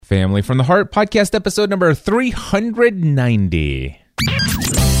Family from the Heart podcast, episode number 390.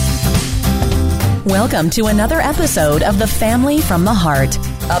 Welcome to another episode of the Family from the Heart,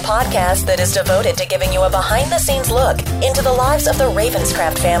 a podcast that is devoted to giving you a behind-the-scenes look into the lives of the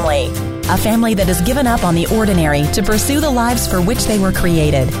Ravenscraft family, a family that has given up on the ordinary to pursue the lives for which they were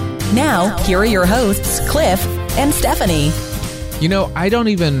created. Now, here are your hosts, Cliff and Stephanie. You know, I don't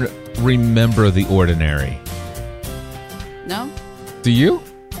even remember The Ordinary. No? Do you?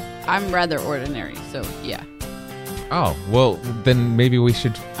 I'm rather ordinary, so yeah. Oh, well, then maybe we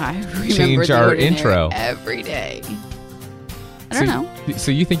should change our intro every day. I don't know.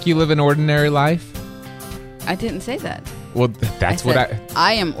 So you think you live an ordinary life? I didn't say that. Well, that's what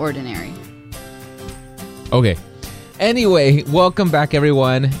I am ordinary. Okay. Anyway, welcome back,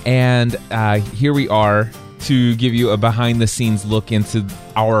 everyone. And here we are to give you a behind-the-scenes look into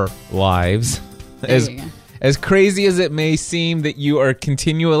our lives. As crazy as it may seem that you are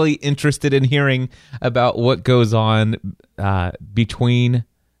continually interested in hearing about what goes on between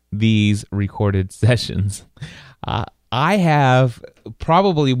these recorded sessions, I have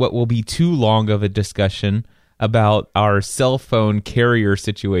probably what will be too long of a discussion about our cell phone carrier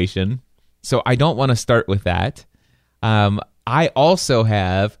situation. So I don't want to start with that. I also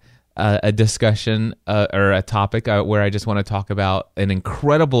have a discussion or a topic where I just want to talk about an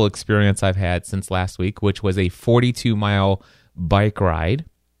incredible experience I've had since last week, which was a 42-mile bike ride.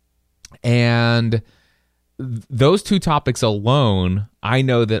 And those two topics alone, I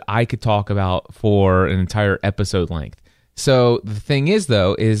know that I could talk about for an entire episode length. So the thing is,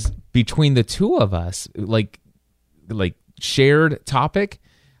 though, is between the two of us, like shared topic,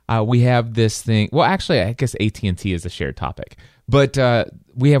 we have this thing. Well, actually, I guess AT&T is a shared topic. But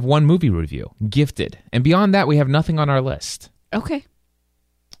we have one movie review, Gifted. And beyond that, we have nothing on our list. Okay.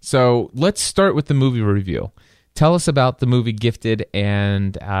 So let's start with the movie review. Tell us about the movie Gifted,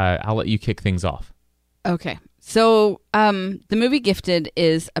 and I'll let you kick things off. Okay. So the movie Gifted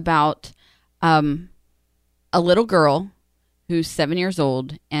is about a little girl who's 7 years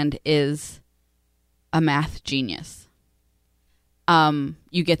old and is a math genius.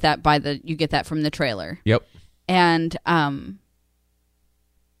 You get that from the trailer. Yep. And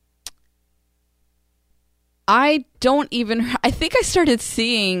I think I started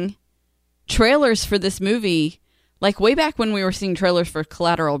seeing trailers for this movie like way back when we were seeing trailers for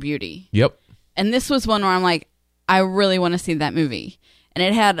Collateral Beauty. Yep. And this was one where I'm like, I really want to see that movie. And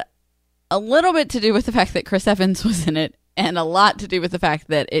it had a little bit to do with the fact that Chris Evans was in it, and a lot to do with the fact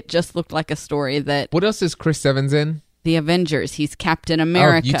that it just looked like a story that... What else is Chris Evans in? The Avengers. He's Captain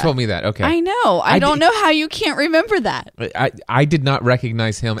America. Oh, you told me that. Okay. I know. I don't know how you can't remember that. I did not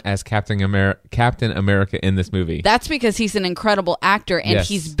recognize him as Captain America in this movie. That's because he's an incredible actor, and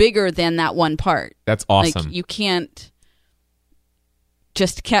he's bigger than that one part. That's awesome. Like, you can't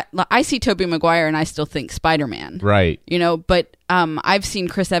just... I see Tobey Maguire, and I still think Spider-Man. Right. You know, but I've seen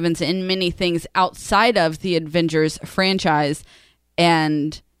Chris Evans in many things outside of the Avengers franchise,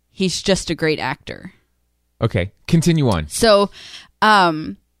 and he's just a great actor. Okay, continue on. So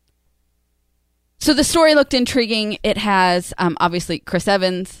the story looked intriguing. It has, obviously, Chris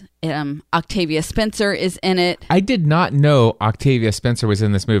Evans. Octavia Spencer is in it. I did not know Octavia Spencer was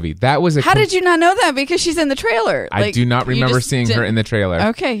in this movie. That was How did you not know that? Because she's in the trailer. I do not remember seeing her in the trailer.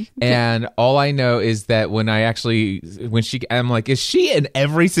 Okay. And all I know is that I'm like, is she in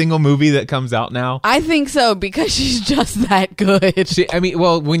every single movie that comes out now? I think so, because she's just that good.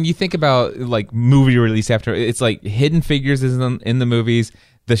 When you think about like movie release after, it's like Hidden Figures is in the movies,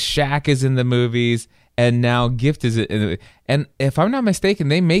 The Shack is in the movies, and now Gift is in the... And if I'm not mistaken,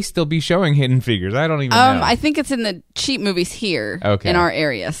 they may still be showing Hidden Figures. I don't even know. I think it's in the cheap movies here in our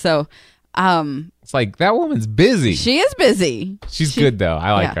area. So, it's like, that woman's busy. She is busy. She's good, though.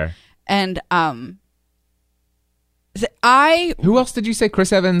 I like her. And who else did you say?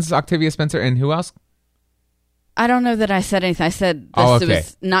 Chris Evans, Octavia Spencer, and who else? I don't know that I said anything. I said this, It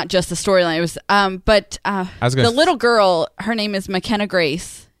was not just a storyline. It was, the little girl, her name is McKenna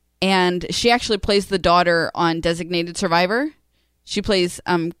Grace, and she actually plays the daughter on Designated Survivor. She plays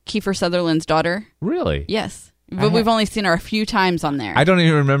Kiefer Sutherland's daughter. Really? Yes. But we've only seen her a few times on there. I don't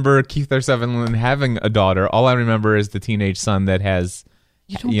even remember Kiefer Sutherland having a daughter. All I remember is the teenage son that has...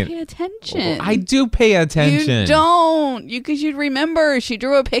 You don't pay attention. I do pay attention. You don't. Because you'd remember she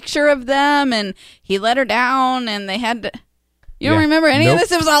drew a picture of them and he let her down and they had to... You don't remember any of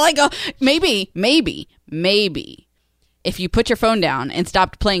this? It was all like, maybe. If you put your phone down and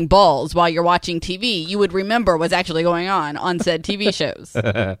stopped playing balls while you're watching TV, you would remember what's actually going on said TV shows.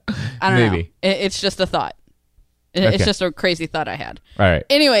 I don't know. It's just a thought. It's just a crazy thought I had. All right.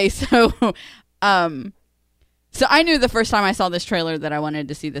 Anyway, so So I knew the first time I saw this trailer that I wanted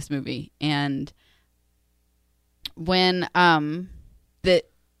to see this movie. And when the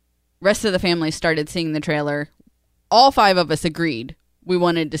rest of the family started seeing the trailer, all 5 of us agreed we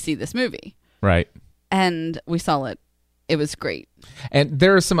wanted to see this movie. Right. And we saw it. It was great. And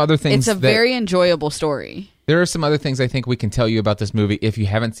there are some other things. It's a very enjoyable story. There are some other things I think we can tell you about this movie if you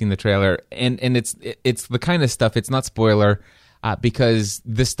haven't seen the trailer. And it's the kind of stuff, it's not spoiler, because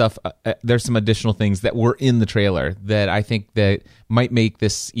this stuff, there's some additional things that were in the trailer that I think that might make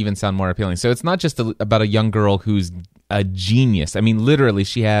this even sound more appealing. So it's not just about a young girl who's a genius. I mean, literally,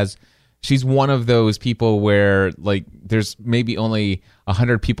 she's one of those people where, like, there's maybe only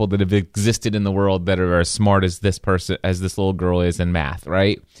 100 people that have existed in the world that are as smart as this person, as this little girl is in math,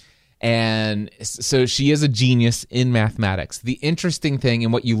 right? And so she is a genius in mathematics. The interesting thing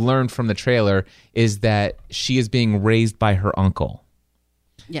and what you learned from the trailer is that she is being raised by her uncle.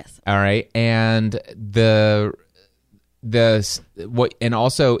 Yes. All right. And and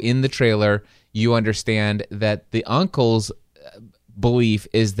also in the trailer, you understand that the uncle's belief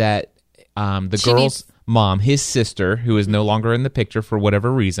is that the girl's mom, his sister, who is no longer in the picture for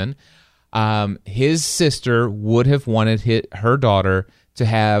whatever reason, his sister would have wanted her daughter to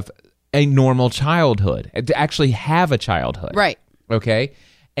have a normal childhood, to actually have a childhood. Right. Okay.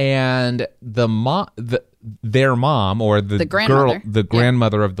 And their mom, or the grandmother, girl, the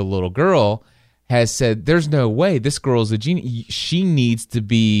grandmother of the little girl, has said, "There's no way this girl's a genius. She needs to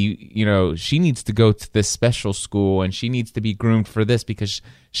be, she needs to go to this special school, and she needs to be groomed for this because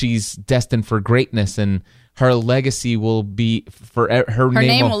she's destined for greatness, and her legacy will be for her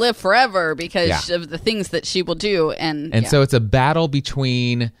name will live forever because of the things that she will do." And so it's a battle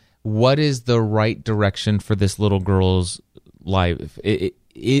between what is the right direction for this little girl's life.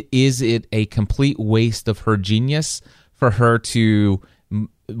 Is it a complete waste of her genius for her to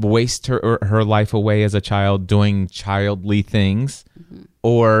waste her life away as a child doing childly things,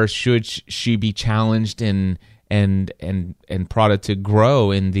 or should she be challenged and prodded to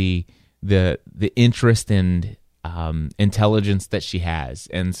grow in the interest and intelligence that she has?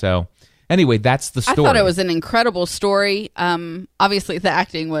 And so anyway, that's the story. I thought it was an incredible story. Obviously the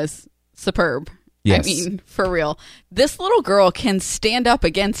acting was superb. Yes. I mean, for real, this little girl can stand up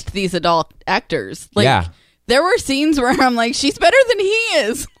against these adult actors. There were scenes where I'm like, she's better than he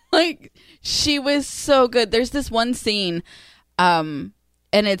is. Like, she was so good. There's this one scene, and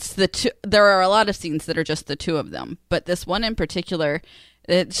it's the two. There are a lot of scenes that are just the two of them, but this one in particular,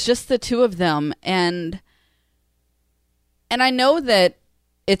 it's just the two of them, and I know that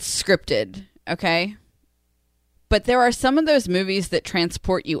it's scripted, okay? But there are some of those movies that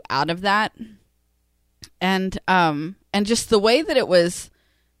transport you out of that, and just the way that it was.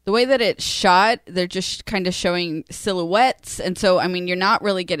 The way that it's shot, they're just kind of showing silhouettes. And so, I mean, you're not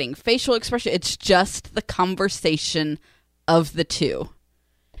really getting facial expression. It's just the conversation of the two.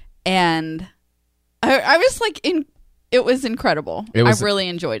 And I was like, it was incredible. I really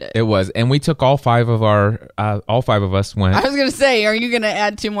enjoyed it. It was. And we took all 5 of us went. I was going to say, are you going to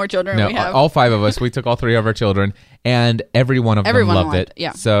add 2 more children? No, all 5 of us. We took all 3 of our children, and every one of them loved it.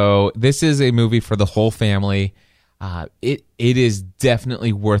 Yeah. So this is a movie for the whole family. It is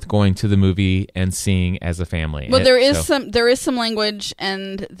definitely worth going to the movie and seeing as a family. Well, there is some language,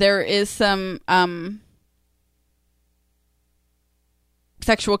 and there is some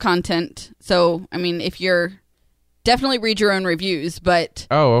sexual content. So, I mean, if you're definitely read your own reviews, but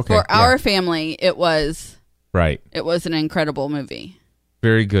for our family, it was an incredible movie.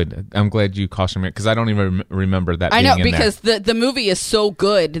 Very good. I'm glad you cautioned me because I don't even remember that. I know, being in because the movie is so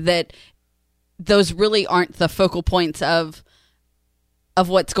good that those really aren't the focal points of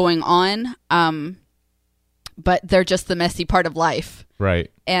what's going on, but they're just the messy part of life, right?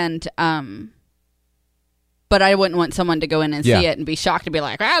 And but I wouldn't want someone to go in and see it and be shocked and be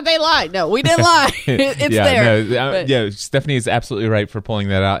like, they lied. No, we didn't lie. It's there. No, Stephanie is absolutely right for pulling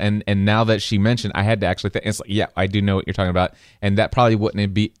that out. And now that she mentioned, I had to actually think. It's like, I do know what you're talking about, and that probably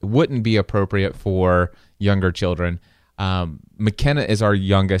wouldn't be appropriate for younger children. McKenna is our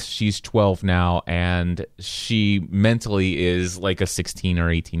youngest. She's 12 now, and she mentally is like a 16 or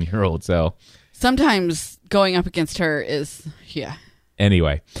 18-year-old. So sometimes going up against her is,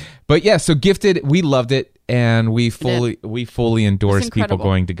 Anyway, but so Gifted, we loved it, and we fully endorse people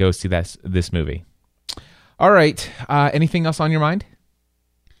going to go see this movie. All right. Anything else on your mind?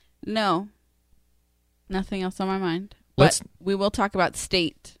 No. Nothing else on my mind. But we will talk about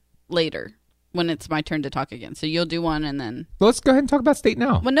State later, when it's my turn to talk again. So you'll do one, and then... Let's go ahead and talk about State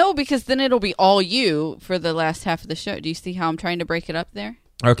now. Well, no, because then it'll be all you for the last half of the show. Do you see how I'm trying to break it up there?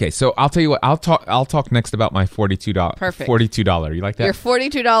 Okay, so I'll tell you what. I'll talk next about my $42. Perfect. $42. You like that? Your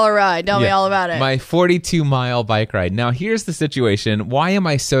 $42 ride. Tell me all about it. My 42-mile bike ride. Now, here's the situation. Why am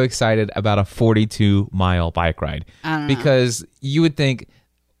I so excited about a 42-mile bike ride? I don't know. Because you would think,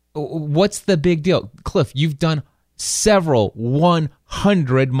 what's the big deal? Cliff, you've done several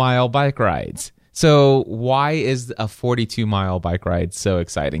 100-mile bike rides. So why is a 42-mile bike ride so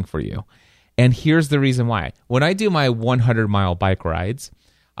exciting for you? And here's the reason why. When I do my 100-mile bike rides,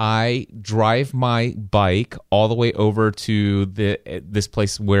 I drive my bike all the way over to this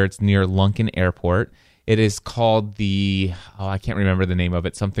place where it's near Lunken Airport. It is called I can't remember the name of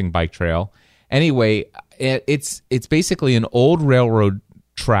it, something bike trail. Anyway, it's basically an old railroad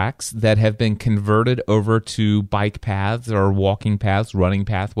tracks that have been converted over to bike paths or walking paths, running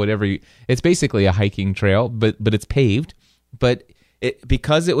path, whatever. It's basically a hiking trail, but it's paved. But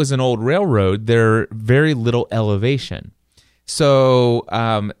because it was an old railroad, there's very little elevation. So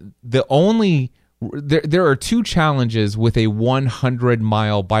there are two challenges with a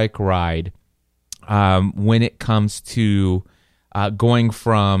 100-mile bike ride when it comes to going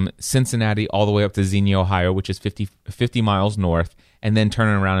from Cincinnati all the way up to Xenia, Ohio, which is 50 miles north, and then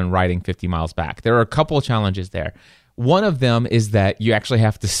turning around and riding 50 miles back. There are a couple of challenges there. One of them is that you actually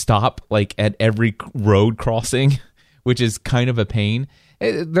have to stop like at every road crossing, which is kind of a pain.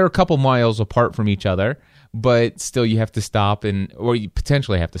 They're a couple miles apart from each other, but still you have to stop or you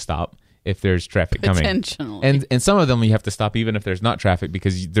potentially have to stop if there's traffic coming. Potentially. And some of them you have to stop even if there's not traffic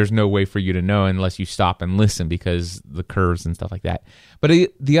because there's no way for you to know unless you stop and listen because the curves and stuff like that. But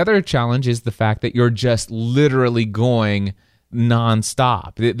the other challenge is the fact that you're just literally going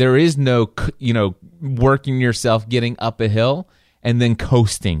nonstop. There is no, working yourself getting up a hill and then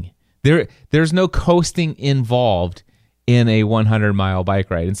coasting. There's no coasting involved in a 100-mile bike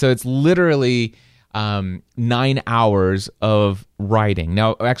ride. And so it's literally 9 hours of riding.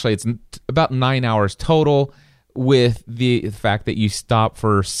 Now, actually, it's about 9 hours total with the fact that you stop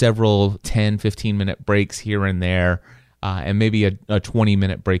for several 10, 15-minute breaks here and there, and maybe a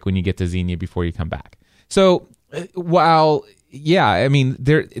 20-minute break when you get to Xenia before you come back. So while,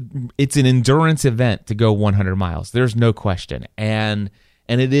 it's an endurance event to go 100 miles. There's no question. And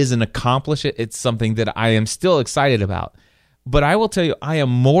it is an accomplishment. It's something that I am still excited about. But I will tell you, I am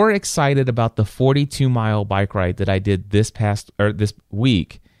more excited about the 42-mile bike ride that I did this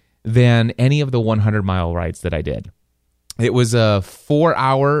week than any of the 100-mile rides that I did. It was a 4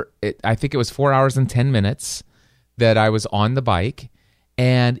 hour, I think it was 4 hours and 10 minutes that I was on the bike,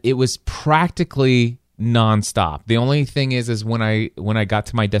 and it was practically nonstop. The only thing is when I got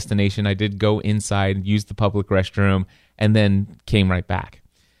to my destination, I did go inside, use the public restroom, and then came right back.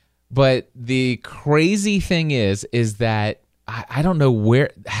 But the crazy thing is that I don't know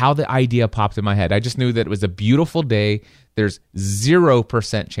how the idea popped in my head. I just knew that it was a beautiful day. There's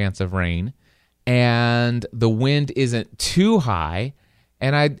 0% chance of rain, and the wind isn't too high.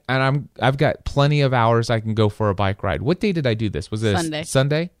 And I've got plenty of hours I can go for a bike ride. What day did I do this? Was it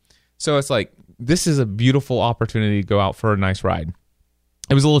Sunday? So it's like, this is a beautiful opportunity to go out for a nice ride.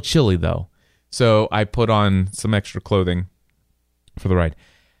 It was a little chilly though, so I put on some extra clothing for the ride.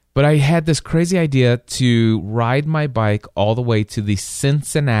 But I had this crazy idea to ride my bike all the way to the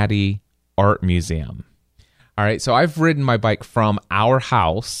Cincinnati Art Museum. All right, so I've ridden my bike from our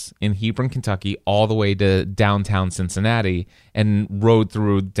house in Hebron, Kentucky, all the way to downtown Cincinnati and rode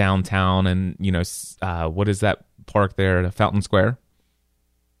through downtown and, what is that park there, Fountain Square?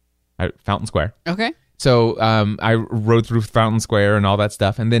 Fountain Square. Okay. So I rode through Fountain Square and all that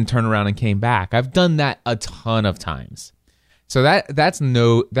stuff and then turned around and came back. I've done that a ton of times. So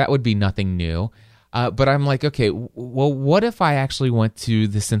that would be nothing new. But I'm like, okay, well, what if I actually went to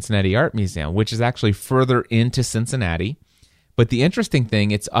the Cincinnati Art Museum, which is actually further into Cincinnati? But the interesting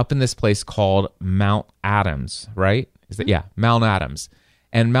thing, it's up in this place called Mount Adams, right? Mount Adams.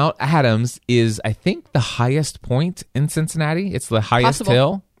 And Mount Adams is, I think, the highest point in Cincinnati. It's the highest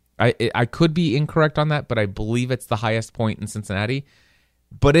hill. I could be incorrect on that, but I believe it's the highest point in Cincinnati.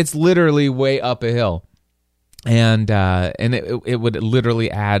 But it's literally way up a hill. And it would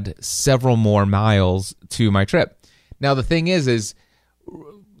literally add several more miles to my trip. Now, the thing is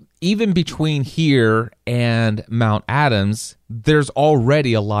even between here and Mount Adams, there's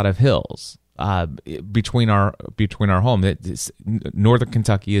already a lot of hills between our home. Northern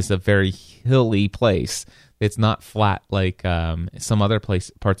Kentucky is a very hilly place. It's not flat like some other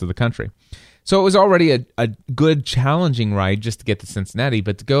parts of the country. So it was already a good, challenging ride just to get to Cincinnati,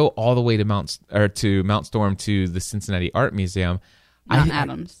 but to go all the way to Mount Storm to the Cincinnati Art Museum, Mount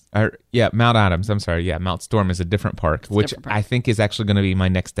Adams. Mount Adams. I'm sorry. Yeah, Mount Storm is a different park, which I think is actually going to be my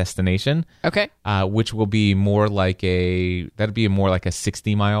next destination. Okay. Which will be more like a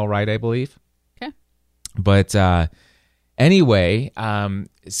 60-mile ride, I believe. Okay. But anyway,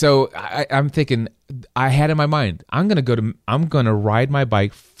 so I'm thinking, I had in my mind, I'm going to ride my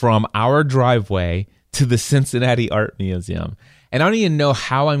bike from our driveway to the Cincinnati Art Museum. And I don't even know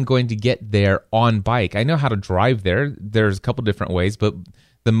how I'm going to get there on bike. I know how to drive there. There's a couple different ways, but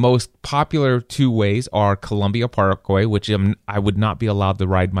the most popular two ways are Columbia Parkway, which I would not be allowed to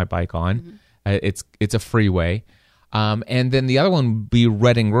ride my bike on. Mm-hmm. It's a freeway. And then the other one would be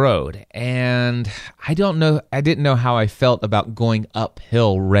Reading Road. And I didn't know how I felt about going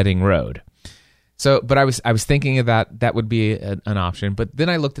uphill Reading Road. So, but I was thinking of that would be an option. But then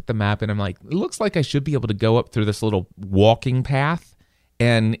I looked at the map and I'm like, it looks like I should be able to go up through this little walking path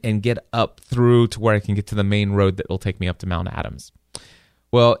and get up through to where I can get to the main road that will take me up to Mount Adams.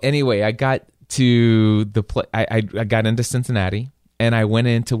 Well, anyway, I got to I got into Cincinnati and I went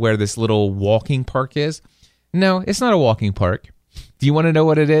into where this little walking park is. No, it's not a walking park. Do you want to know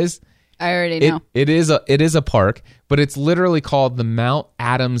what it is? I already know. It is a park, but it's literally called the Mount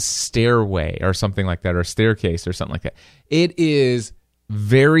Adams Stairway or something like that, or staircase or something like that. It is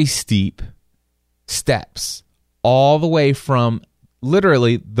very steep steps all the way from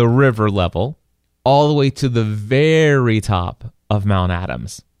literally the river level all the way to the very top of Mount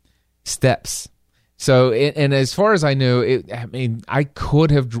Adams. Steps. So, and as far as I know, I could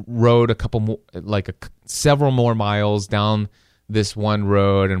have rode a couple more, several more miles down this one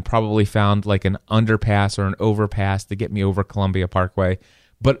road and probably found like an underpass or an overpass to get me over Columbia Parkway.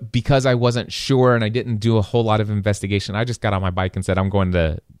 But because I wasn't sure and I didn't do a whole lot of investigation, I just got on my bike and said, I'm going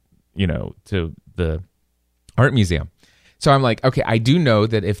to the art museum. So I'm like, okay, I do know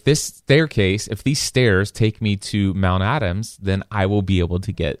that if these stairs take me to Mount Adams, then I will be able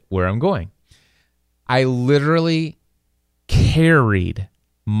to get where I'm going. I literally carried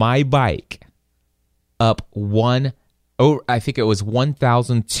my bike up I think it was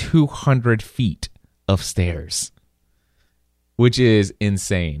 1,200 feet of stairs, which is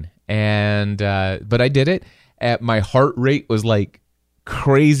insane. And but I did it. My heart rate was like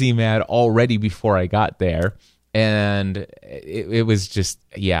crazy mad already before I got there. And it was just,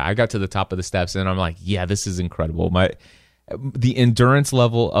 I got to the top of the steps and I'm like, yeah, this is incredible. The endurance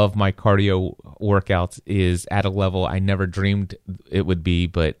level of my cardio workouts is at a level I never dreamed it would be,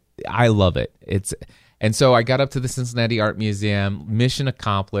 but I love it. And so I got up to the Cincinnati Art Museum, mission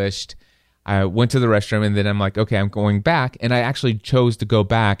accomplished. I went to the restroom and then I'm like, okay, I'm going back. And I actually chose to go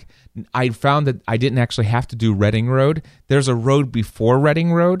back. I found that I didn't actually have to do Reading Road. There's a road before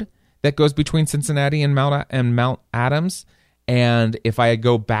Reading Road that goes between Cincinnati and Mount Adams. And if I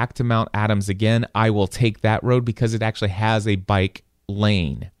go back to Mount Adams again, I will take that road because it actually has a bike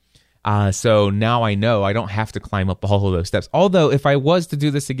lane. So now I know I don't have to climb up all of those steps. Although if I was to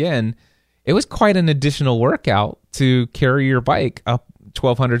do this again, it was quite an additional workout to carry your bike up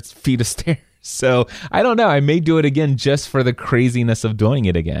 1,200 feet of stairs. So I don't know. I may do it again just for the craziness of doing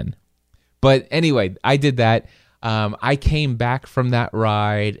it again. But anyway, I did that. I came back from that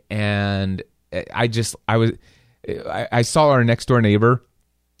ride and I saw our next door neighbor.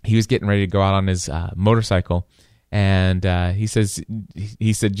 He was getting ready to go out on his motorcycle. And he said,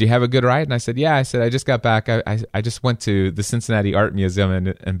 "Do you have a good ride?" And I said, "Yeah." I said, "I just got back. I just went to the Cincinnati Art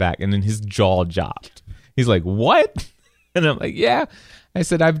Museum and back." And then his jaw dropped. He's like, "What?" And I'm like, "Yeah." I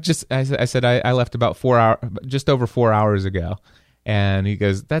said, I left about just over 4 hours ago." And he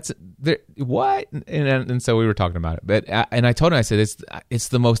goes, "What?" And so we were talking about it. But and I told him, I said, "It's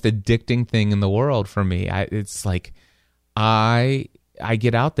the most addicting thing in the world for me. It's like I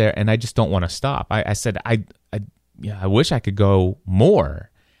get out there and I just don't want to stop." I said, I wish I could go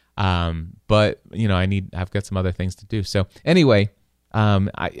more, but I've got some other things to do. So anyway,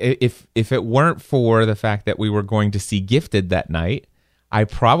 if it weren't for the fact that we were going to see Gifted that night, I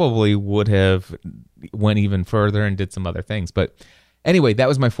probably would have went even further and did some other things. But anyway, that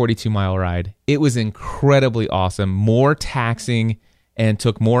was my 42-mile ride. It was incredibly awesome, more taxing, and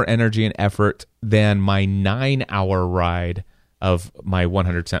took more energy and effort than my 9-hour ride of my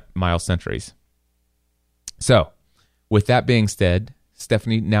 100-mile Centuries. So, with that being said,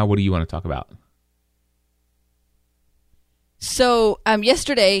 Stephanie, now what do you want to talk about? So,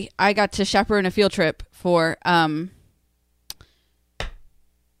 yesterday I got to chaperone a field trip for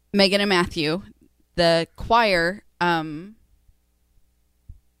Megan and Matthew. The choir,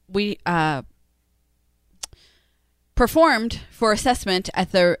 we performed for assessment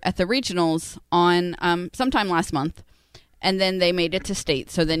at the regionals on sometime last month, and then they made it to state.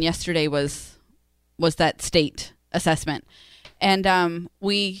 So then yesterday was that state assessment. And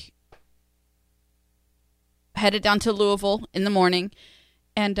we headed down to Louisville in the morning,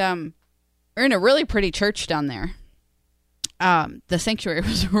 and we're in a really pretty church down there. The sanctuary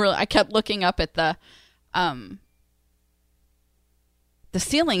was really, I kept looking up at the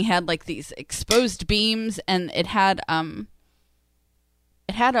ceiling had like these exposed beams, and it had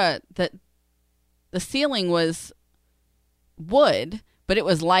the ceiling was wood, but it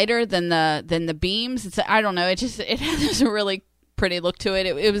was lighter than the beams. I don't know. It had this really pretty look to it.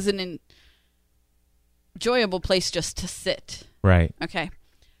 It was an enjoyable place just to sit. Right. Okay.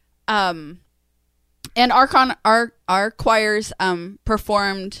 And our choirs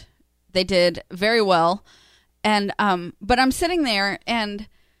performed. They did very well. And but I'm sitting there, and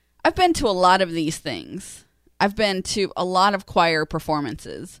I've been to a lot of these things. I've been to a lot of choir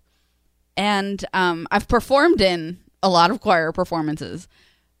performances, and I've performed in a lot of choir performances.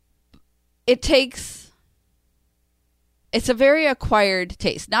 It's a very acquired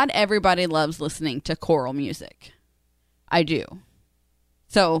taste. Not everybody loves listening to choral music. I do.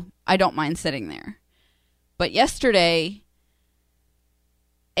 So I don't mind sitting there. But yesterday,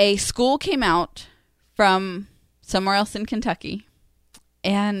 a school came out from somewhere else in Kentucky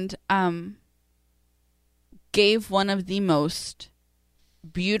and gave one of the most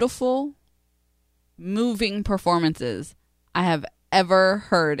beautiful, moving performances I have ever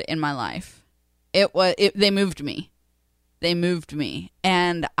heard in my life. They moved me. They moved me.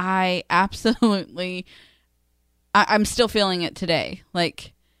 And I absolutely, I'm still feeling it today.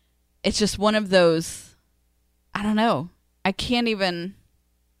 Like, it's just one of those, I don't know. I can't even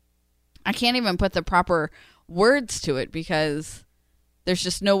put the proper words to it, because there's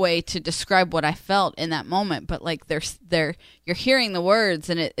just no way to describe what I felt in that moment. But like, you're hearing the words,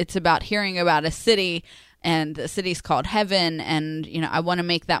 and it's about hearing about a city, and the city's called heaven, and I want to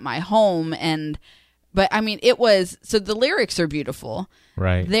make that my home. But I mean, so the lyrics are beautiful,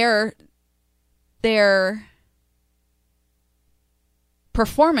 right? Their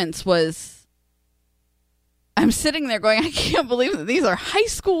performance was, I'm sitting there going, I can't believe that these are high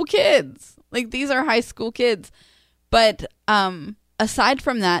school kids. Like, these are high school kids. But aside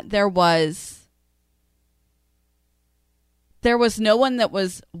from that, there was no one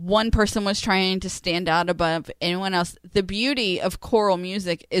one person was trying to stand out above anyone else. The beauty of choral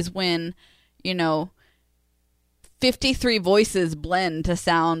music is when, 53 voices blend to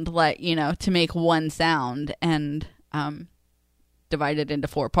sound like, to make one sound, and divided into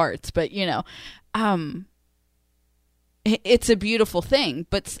 4 parts. But, it's a beautiful thing.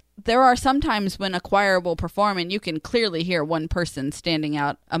 But there are some times when a choir will perform and you can clearly hear one person standing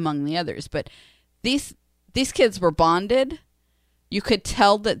out among the others. But these kids were bonded. You could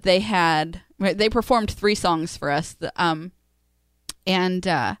tell that they performed 3 songs for us. And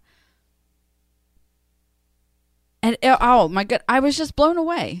oh my God, I was just blown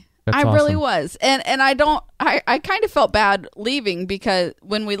away. That's I awesome. really was. And I kind of felt bad leaving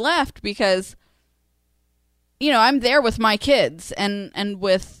when we left, because I'm there with my kids and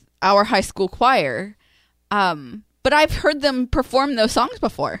with our high school choir. But I've heard them perform those songs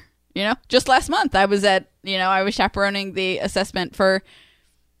before. Just last month I was I was chaperoning the assessment for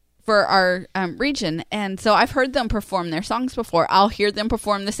our region, and so I've heard them perform their songs before. I'll hear them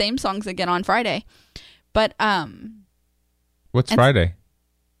perform the same songs again on Friday. But what's Friday?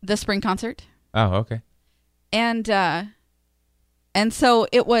 The spring concert. Oh, okay. And so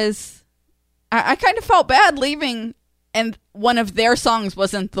it was, I kind of felt bad leaving, and one of their songs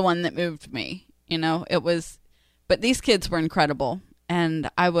wasn't the one that moved me. It was, but these kids were incredible, and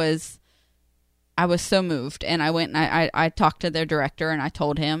I was so moved. And I went and I talked to their director, and I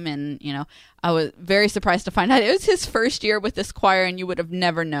told him, and I was very surprised to find out it was his first year with this choir, and you would have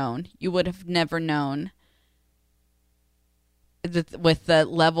never known. With the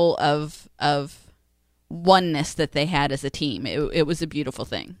level of oneness that they had as a team. It was a beautiful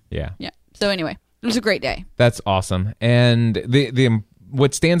thing. Yeah. So anyway, it was a great day. That's awesome. And the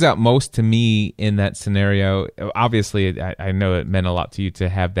what stands out most to me in that scenario, obviously I know it meant a lot to you to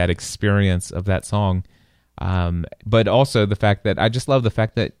have that experience of that song, but also the fact that I just love the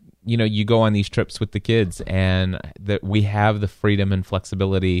fact that you go on these trips with the kids, and that we have the freedom and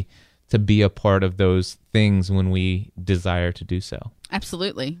flexibility to be a part of those things when we desire to do so.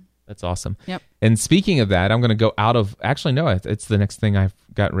 Absolutely. That's awesome. Yep. And speaking of that, I'm going to go out of... Actually, no, it's the next thing I've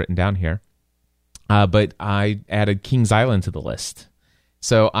got written down here. But I added Kings Island to the list.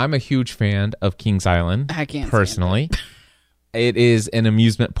 So I'm a huge fan of Kings Island. I can't personally. It is an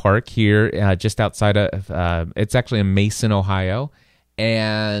amusement park here just outside of... it's actually in Mason, Ohio.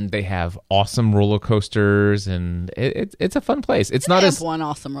 and they have awesome roller coasters, and it's a fun place. It's not They as have one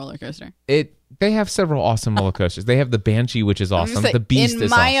awesome roller coaster. They have several awesome roller coasters. They have the Banshee, which is awesome. Say, The Beast in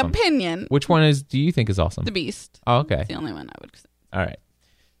is my awesome. opinion, Which one do you think is awesome? the Beast. Oh, okay. It's the only one I would say. All right.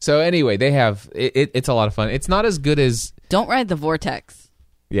 So anyway, they have it's a lot of fun. It's not as good as Don't ride the Vortex.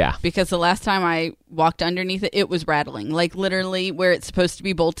 yeah. Because the last time I walked underneath it, it was rattling. Like literally where it's supposed to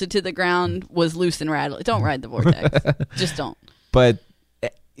be bolted to the ground was loose and rattling. Don't ride the Vortex. Just don't. But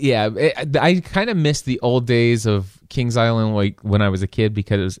yeah, I kind of miss the old days of Kings Island, like when I was a kid,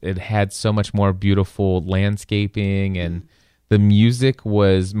 because it had so much more beautiful landscaping, and the music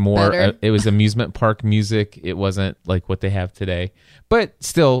was more. Better. It was amusement park music. It wasn't like what they have today. But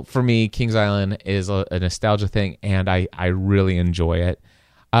still, for me, Kings Island is a nostalgia thing, and I really enjoy it.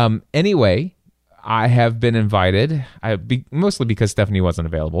 Anyway, I have been invited, mostly because Stephanie wasn't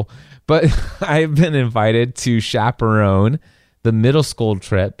available, but I've been invited to chaperone the middle school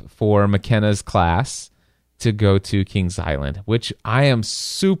trip for McKenna's class to go to Kings Island, which I am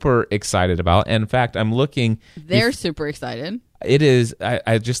super excited about. And in fact, I'm looking. They're super excited. It is.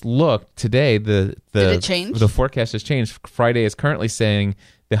 I just looked today. Did it change? The forecast has changed. Friday is currently saying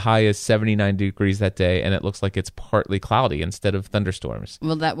the high is 79 degrees that day, and it looks like it's partly cloudy instead of thunderstorms.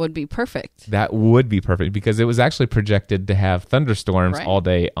 Well, that would be perfect. That would be perfect because it was actually projected to have thunderstorms Right. all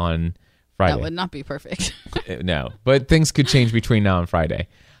day on Friday. That would not be perfect. No, but things could change between now and Friday.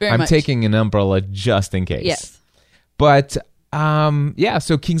 Very I'm much. taking an umbrella just in case. Yes. But yeah,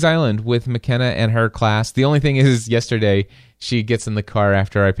 so Kings Island with McKenna and her class. The only thing is yesterday she gets in the car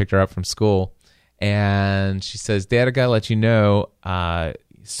after I picked her up from school, and she says, "Dad, I gotta let you know,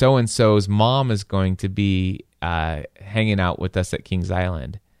 so-and-so's mom is going to be hanging out with us at Kings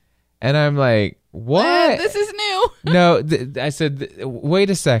Island." And I'm like, what? This is new. No, I said,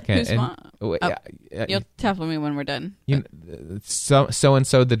 wait a second. Who's mom? Wait, You'll tell me when we're done.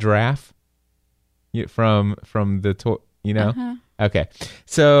 so-and-so the giraffe from the tour, you know? Uh-huh. Okay.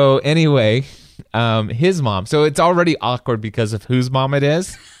 So anyway, his mom. So it's already awkward because of whose mom it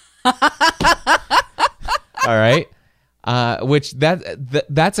is. All right. Which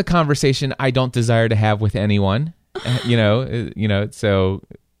that's a conversation I don't desire to have with anyone. So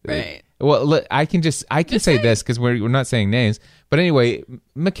Right. well, look, I can say this because we're not saying names. But anyway,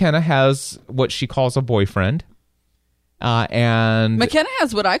 McKenna has what she calls a boyfriend, and McKenna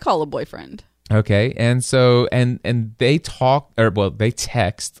has what I call a boyfriend. okay, and so and they they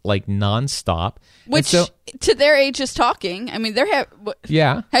text like nonstop, and Which, so, to their age, is talking. I mean,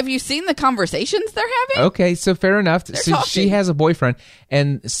 yeah. Have you seen the conversations they're having? Okay, so fair enough. So talking. she has a boyfriend,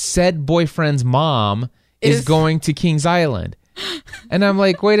 and said boyfriend's mom is going to Kings Island. And I'm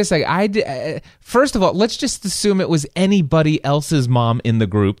like, wait a second. First of all, let's just assume it was anybody else's mom in the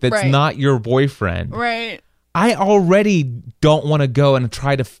group that's Right. not your boyfriend. Right. I already don't want to go and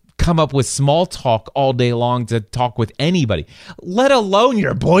try to come up with small talk all day long to talk with anybody, let alone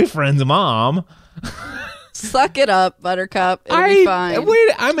your boyfriend's mom. Suck it up, Buttercup. It'll be fine.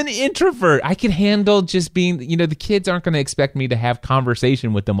 I'm an introvert. I can handle just being, the kids aren't going to expect me to have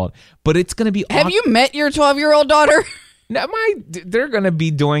conversation with them all, but it's going to be Have you met your 12-year-old daughter? No, they're going to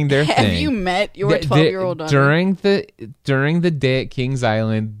be doing their thing. Have you met your 12-year-old daughter? During the day at Kings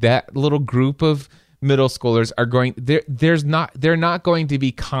Island, that little group of middle schoolers are going. They're not going to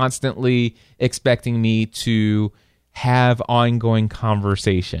be constantly expecting me to have ongoing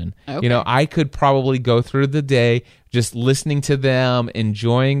conversation. Okay. I could probably go through the day just listening to them,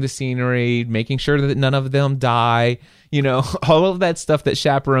 enjoying the scenery, making sure that none of them die. All of that stuff that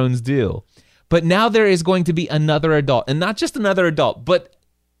chaperones do. But now there is going to be another adult, and not just another adult, but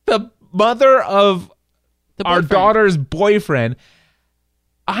the mother of our daughter's boyfriend.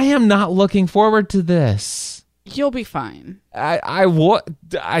 I am not looking forward to this. You'll be fine. You'll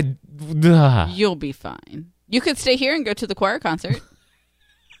be fine. You could stay here and go to the choir concert.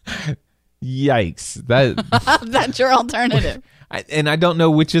 Yikes. That's your alternative. And I don't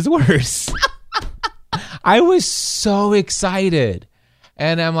know which is worse. I was so excited.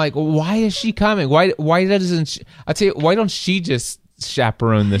 And I'm like, why is she coming? Why doesn't she? I'll tell you, why don't she just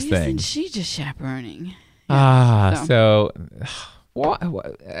chaperone this thing? Isn't she just chaperoning?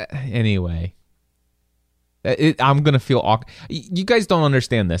 Anyway. I'm going to feel awkward. You guys don't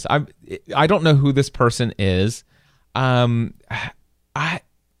understand this. I don't know who this person is. You'll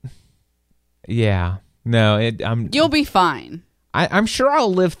be fine. I'm sure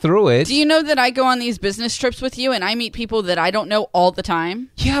I'll live through it. Do you know that I go on these business trips with you and I meet people that I don't know all the time?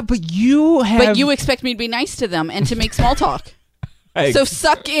 Yeah, but you expect me to be nice to them and to make small talk. So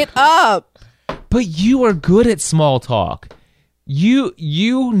suck it up. But you are good at small talk. You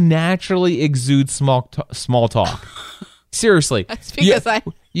naturally exude small talk. Seriously. That's because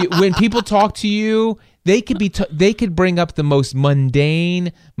when people talk to you, they could they could bring up the most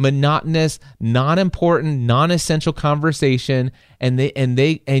mundane, monotonous, non-important, non-essential conversation, and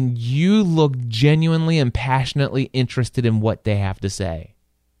you look genuinely and passionately interested in what they have to say.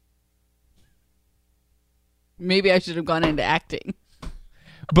 Maybe I should have gone into acting.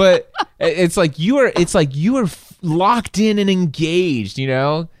 But it's like you are locked in and engaged, you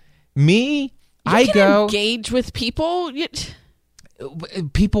know? Me, I go engage with people.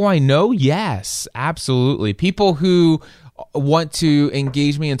 People I know, yes, absolutely. People who want to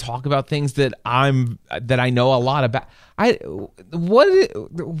engage me and talk about things that I know a lot about.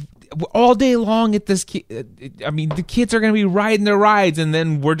 All day long at this. I mean, the kids are going to be riding their rides, and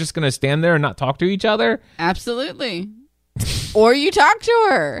then we're just going to stand there and not talk to each other. Absolutely. Or you talk to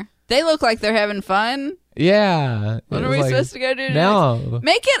her. They look like they're having fun. Yeah. What are we supposed to go do? No.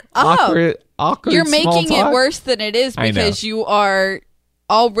 Make it up. Awkward. You're making small talk. it worse than it is because you've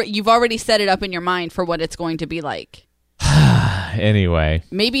already set it up in your mind for what it's going to be like. Anyway.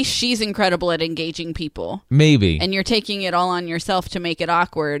 Maybe she's incredible at engaging people. Maybe. And you're taking it all on yourself to make it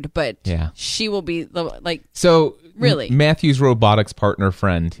awkward, but she will be So really. Matthew's robotics partner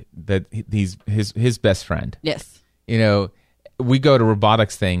friend, that he's his best friend. Yes. You know, we go to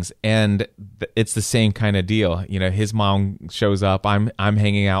robotics things and it's the same kind of deal. You know, his mom shows up. I'm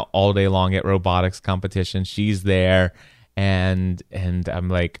hanging out all day long at robotics competition. She's there and I'm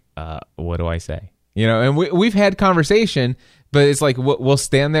like, what do I say? You know, and we've had conversation, but it's like we'll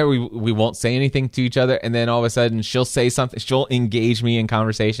stand there. We won't say anything to each other. And then all of a sudden she'll say something. She'll engage me in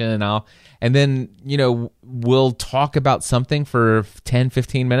conversation and then, you know, we'll talk about something for 10,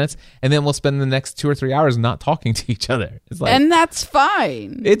 15 minutes. And then we'll spend the next 2 or 3 hours not talking to each other. It's like, and that's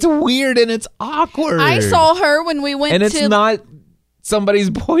fine. It's weird and it's awkward. I saw her when we went and it's not somebody's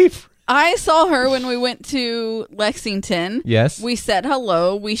boyfriend. I saw her when we went to Lexington. Yes. We said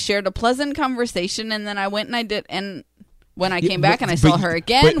hello. We shared a pleasant conversation, and then I went and I did. And when I came back and I saw her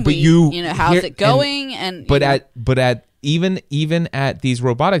again, how's it going? Even at these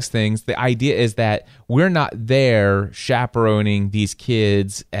robotics things, the idea is that we're not there chaperoning these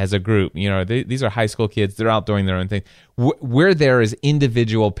kids as a group. You know, these are high school kids. They're out doing their own thing. We're there as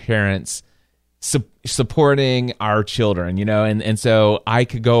individual parents supporting our children, you know, and so I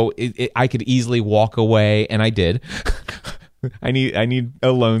could go, I could easily walk away, and I did. I need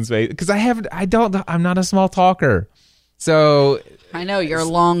alone space because I'm not a small talker. So I know you're a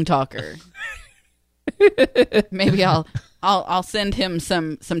long talker. Maybe I'll send him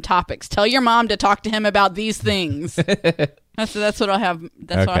some topics. Tell your mom to talk to him about these things. That's what I'll have.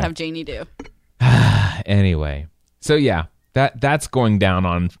 That's what I'll have Janie do. Anyway, so yeah. That's going down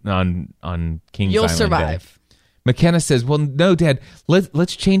on Kings Island. You'll survive. Day. McKenna says, "Well, no, Dad.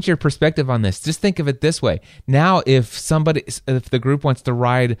 Let's change your perspective on this. Just think of it this way. Now, if the group wants to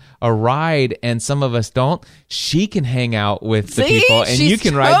ride a ride and some of us don't, she can hang out with the people, and you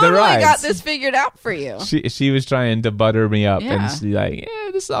can ride the rides. Got this figured out for you." She was trying to butter me up, and she's like, "Yeah,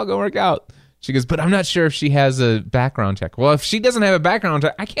 this is all gonna work out." She goes, "But I'm not sure if she has a background check." Well, if she doesn't have a background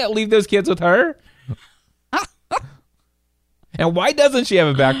check, I can't leave those kids with her. And why doesn't she have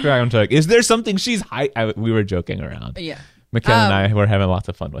a background check? Is there something she's we were joking around. Yeah. McKenna and I were having lots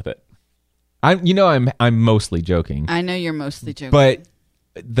of fun with it. I'm mostly joking. I know you're mostly joking. But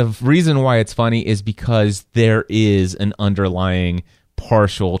the reason why it's funny is because there is an underlying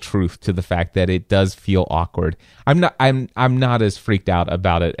partial truth to the fact that it does feel awkward. I'm not as freaked out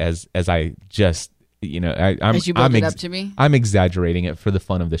about it as I just, you know, as you build it up to be. I'm exaggerating it for the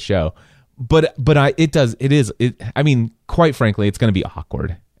fun of the show. But I mean, quite frankly, it's going to be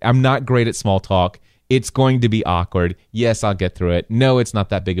awkward. I'm not great at small talk. It's going to be awkward. Yes, I'll get through it. No, it's not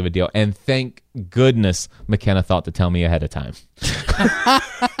that big of a deal. And thank goodness McKenna thought to tell me ahead of time.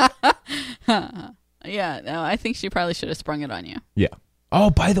 Yeah, no, I think she probably should have sprung it on you. Yeah. Oh,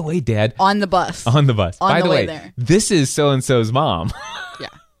 by the way, Dad. On the bus. By the way, there. This is so-and-so's mom. Yeah.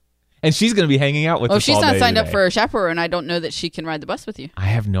 And she's going to be hanging out with us all day. Well, she's not signed today. up for a chaperone. I don't know that she can ride the bus with you. I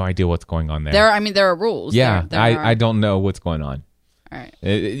have no idea what's going on there. There are rules. Yeah, I don't know what's going on. All right.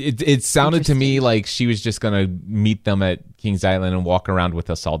 It sounded to me like she was just going to meet them at Kings Island and walk around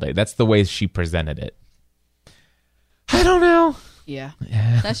with us all day. That's the way she presented it. I don't know. Yeah.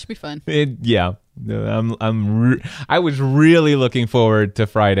 That should be fun. Yeah. I was really looking forward to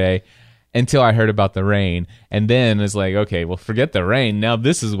Friday until I heard about the rain, and then it's like, okay, well, forget the rain. Now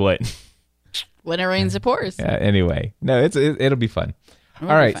this is what. When it rains, it pours. Yeah. Anyway, no, it'll be fun. All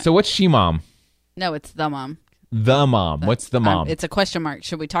right. So what's she mom? No, it's the mom. The mom. What's the mom? It's a question mark.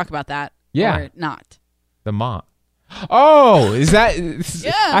 Should we talk about that? Yeah. Or not? The mom. Oh, is that?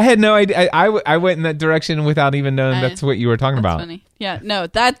 Yeah. I had no idea. I went in that direction without even knowing that's what you were talking about. Funny. Yeah, no,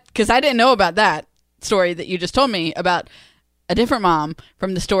 because I didn't know about that story that you just told me about a different mom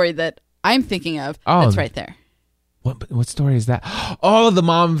from the story that I'm thinking of. Oh, that's right there. What story is that? Oh, the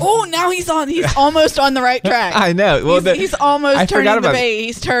mom. Oh, now he's almost on the right track. I know. Well, he's almost turning the bait.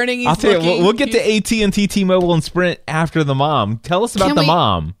 He's turning. He's I'll tell looking, you. We'll get to AT&T, T-Mobile, and Sprint after the mom. Tell us about the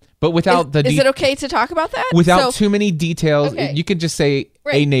mom, but without Is it okay to talk about that? Without too many details, okay. You could just say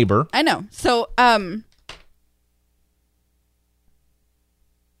a neighbor. I know. So, all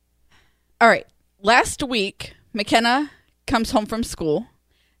right. Last week, McKenna comes home from school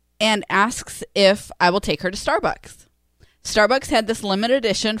and asks if I will take her to Starbucks. Starbucks had this limited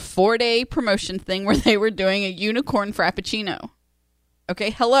edition 4-day promotion thing where they were doing a unicorn frappuccino. Okay,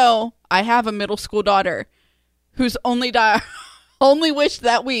 hello. I have a middle school daughter whose only wish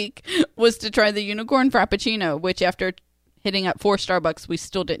that week was to try the unicorn frappuccino, which after hitting up 4 Starbucks, we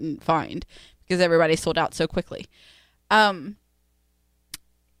still didn't find because everybody sold out so quickly.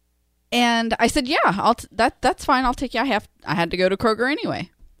 And I said, yeah, that's fine. I'll take you. I had to go to Kroger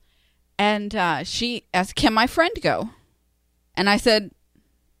anyway. And she asked, can my friend go? And I said,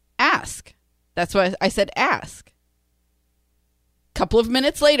 ask. That's why I said, ask. Couple of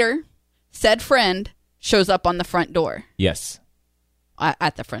minutes later, said friend shows up on the front door. Yes.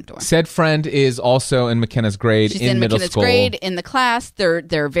 At the front door. Said friend is also in McKenna's grade. She's in middle McKenna's school. grade in the class.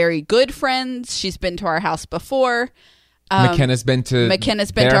 They're very good friends. She's been to our house before. McKenna's been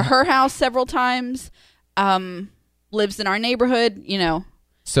to her house several times. Lives in our neighborhood,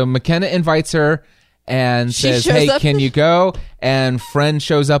 So McKenna invites her and says, hey, can you go? And friend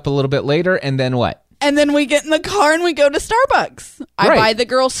shows up a little bit later, and then what? And then we get in the car and we go to Starbucks. I buy the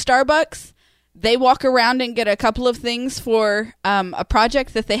girls Starbucks. They walk around and get a couple of things for a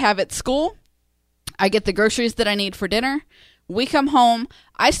project that they have at school. I get the groceries that I need for dinner. We come home.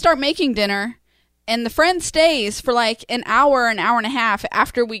 I start making dinner. And the friend stays for like an hour and a half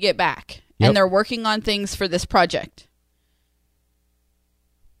after we get back. Yep. And they're working on things for this project.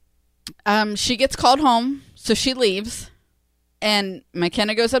 She gets called home, so she leaves. And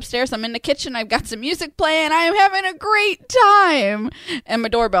McKenna goes upstairs. I'm in the kitchen. I've got some music playing. I am having a great time. And my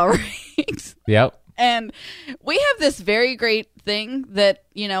doorbell rings. Yep. And we have this very great thing that,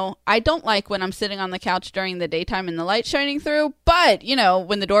 I don't like when I'm sitting on the couch during the daytime and the light shining through. But,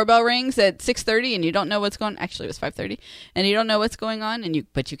 when the doorbell rings at 6:30 and you don't know what's going on. Actually, it was 5:30. And you don't know what's going on.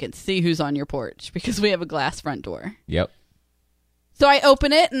 But you can see who's on your porch because we have a glass front door. Yep. So I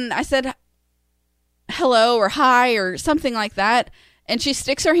open it and I said hello or hi or something like that. And she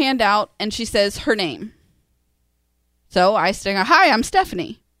sticks her hand out and she says her name. So I stick her, hi, I'm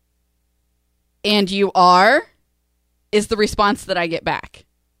Stephanie. And you are? Is the response that I get back.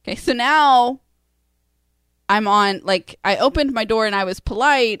 Okay, so now I'm on, I opened my door and I was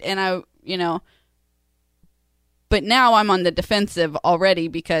polite and but now I'm on the defensive already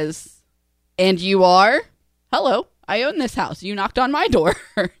because, and you are? Hello, I own this house. You knocked on my door.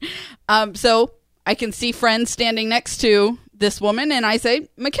 So I can see friends standing next to this woman and I say,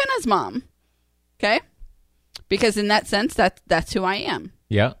 McKenna's mom. Okay? Because in that sense, that's who I am.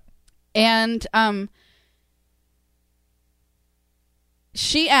 Yeah. And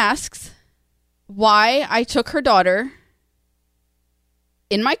she asks why I took her daughter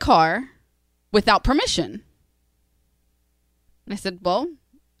in my car without permission. And I said, well,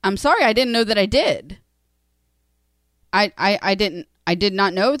 I'm sorry. I didn't know that I did. I did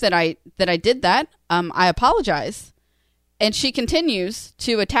not know that I did that. I apologize. And she continues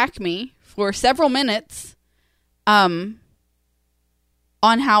to attack me for several minutes on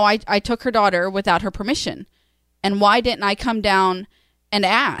how I took her daughter without her permission. And why didn't I come down and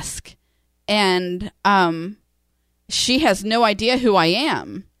ask? And she has no idea who I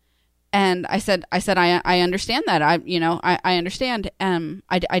am. And I said I understand that. I understand.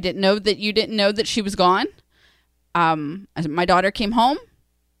 I didn't know that you didn't know that she was gone. My daughter came home.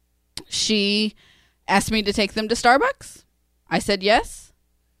 She asked me to take them to Starbucks. I said yes.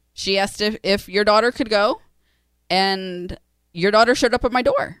 She asked if your daughter could go, and your daughter showed up at my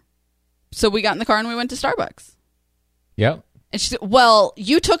door. So we got in the car and we went to Starbucks. Yep. And she said, well,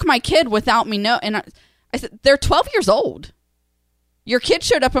 you took my kid without me know. And I said, they're 12 years old. Your kid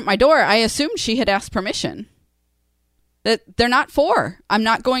showed up at my door. I assumed she had asked permission. That they're not 4. I'm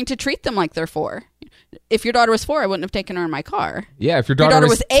not going to treat them like they're 4. If your daughter was 4, I wouldn't have taken her in my car. Yeah, if your daughter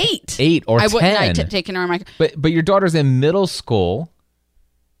was 8. 8 or 10. I wouldn't have taken her in my car. But your daughter's in middle school.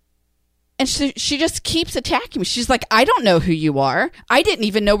 And she just keeps attacking me. She's like, I don't know who you are. I didn't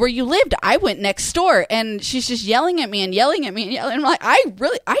even know where you lived. I went next door. And she's just yelling at me and yelling at me. And I'm like,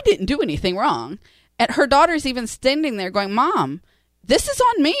 I didn't do anything wrong. And her daughter's even standing there going, Mom, this is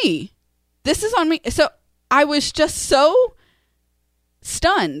on me. This is on me. So I was just so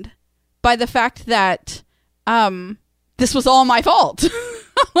stunned by the fact that this was all my fault.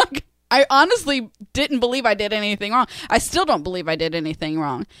 Like, I honestly didn't believe I did anything wrong. I still don't believe I did anything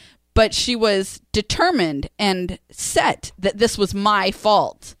wrong. But she was determined and set that this was my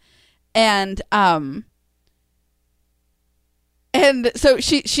fault. And so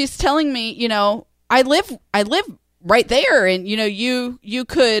she's telling me, you know, I live right there, and you know, you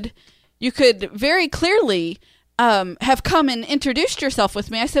could very clearly have come and introduced yourself with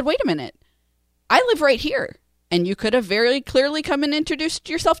me. I said, wait a minute, I live right here, and you could have very clearly come and introduced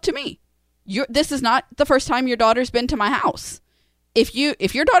yourself to me. This is not the first time your daughter's been to my house. If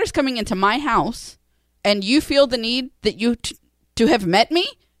your daughter's coming into my house and you feel the need that to have met me,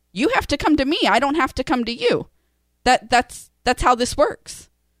 you have to come to me. I don't have to come to you. That's how this works.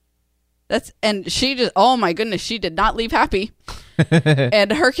 And she just, oh my goodness, she did not leave happy.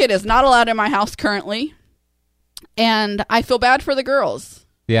 And her kid is not allowed in my house currently. And I feel bad for the girls.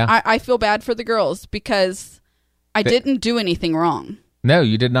 Yeah. I feel bad for the girls because I didn't do anything wrong. No,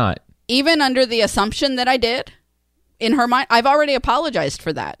 you did not. Even under the assumption that I did, in her mind, I've already apologized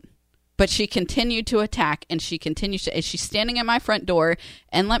for that. But she continued to attack, and she continues to, and she's standing at my front door.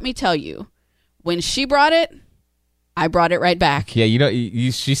 And let me tell you, when she brought it, I brought it right back. Yeah, you know,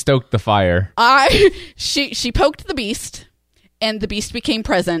 she stoked the fire. She poked the beast, and the beast became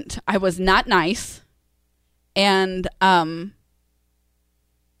present. I was not nice, and I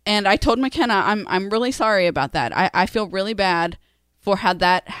told McKenna, I'm really sorry about that. I feel really bad for how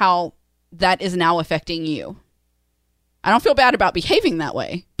that is now affecting you. I don't feel bad about behaving that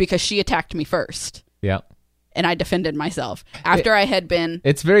way because she attacked me first. Yeah. And I defended myself after I had been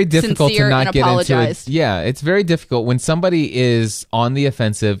It's very difficult to not get into it. Yeah, it's very difficult. When somebody is on the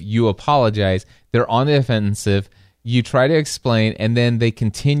offensive, you apologize. They're on the offensive. You try to explain, and then they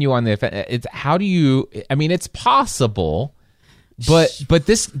continue on the offensive. It's how do you? I mean, it's possible, but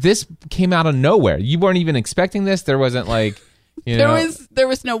this came out of nowhere. You weren't even expecting this. There wasn't like, you know, there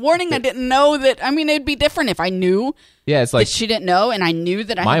was no warning. I didn't know that. I mean, it'd be different if I knew. Yeah, it's like that she didn't know, and I knew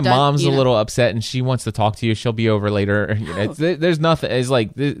that I my had done, mom's a little upset, and she wants to talk to you. She'll be over later. You know, there's nothing. It's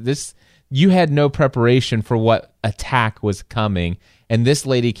like this. You had no preparation for what attack was coming, and this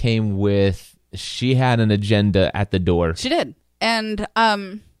lady came with. She had an agenda at the door. She did, and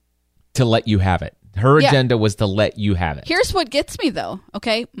to let you have it. Her agenda was to let you have it. Here's what gets me though.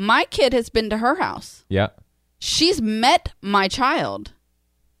 Okay, my kid has been to her house. Yeah. She's met my child.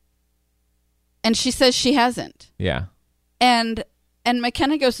 And she says she hasn't. Yeah. And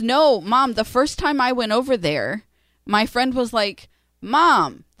McKenna goes, no, Mom, the first time I went over there, my friend was like,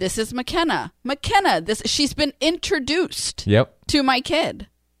 Mom, this is McKenna. McKenna, she's been introduced to my kid.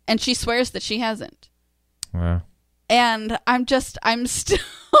 And she swears that she hasn't. Wow. And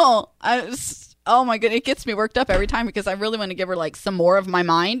oh my goodness, it gets me worked up every time because I really want to give her like some more of my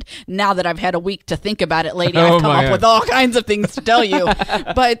mind now that I've had a week to think about it, lady. I've come up with all kinds of things to tell you.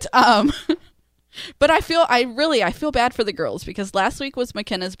 But I feel bad for the girls because last week was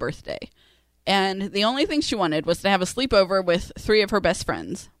McKenna's birthday. And the only thing she wanted was to have a sleepover with 3 of her best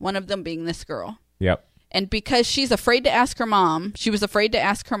friends, one of them being this girl. Yep. And because she's afraid to ask her mom, she was afraid to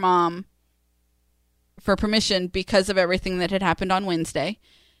ask her mom for permission because of everything that had happened on Wednesday,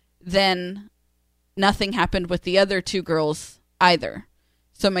 then nothing happened with the other 2 girls either.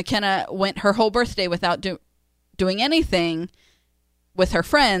 So McKenna went her whole birthday without doing anything with her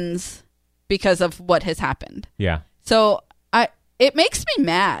friends because of what has happened. Yeah. So it makes me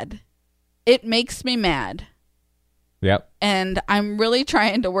mad. It makes me mad. Yep. And I'm really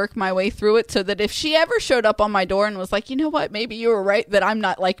trying to work my way through it so that if she ever showed up on my door and was like, you know what, maybe you were right, that I'm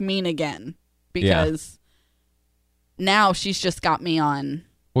not like mean again. Because now she's just got me on.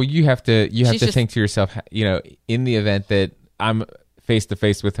 Well, you have to think to yourself, you know, in the event that I'm face to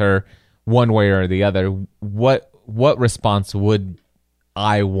face with her one way or the other, what response would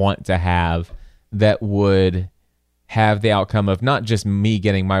I want to have that would have the outcome of not just me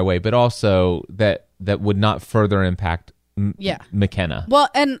getting my way, but also that would not further impact McKenna. Well,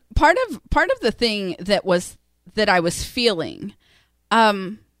 and part of the thing that I was feeling,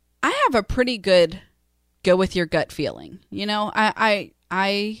 I have a pretty good go with your gut feeling. You know, I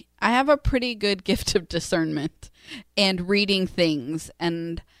have a pretty good gift of discernment and reading things,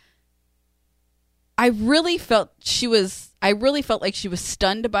 and I really felt like she was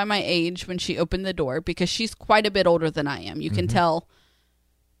stunned by my age when she opened the door because she's quite a bit older than I am. You can tell.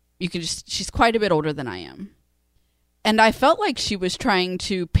 She's quite a bit older than I am. And I felt like she was trying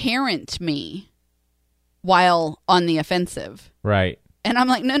to parent me while on the offensive. Right. And I'm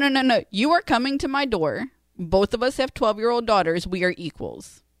like, no. You are coming to my door. Both of us have 12-year-old daughters. We are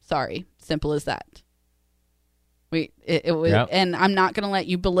equals. Sorry. Simple as that. It was, and I'm not going to let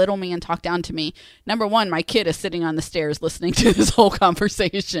you belittle me and talk down to me. Number one, my kid is sitting on the stairs listening to this whole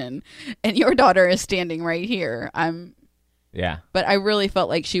conversation, and your daughter is standing right here. But I really felt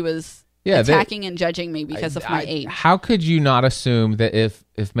like she was attacking and judging me because of my age. How could you not assume that if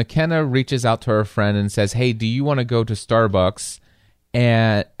McKenna reaches out to her friend and says, "Hey, do you want to go to Starbucks?"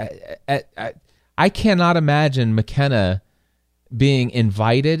 and I cannot imagine McKenna being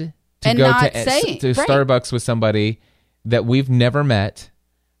invited to and go not to saying, right. Starbucks with somebody that we've never met,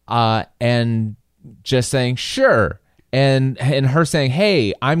 and just saying sure, and her saying,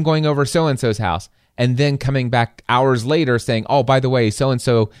 "Hey, I'm going over so and so's house," and then coming back hours later saying, "Oh, by the way, so and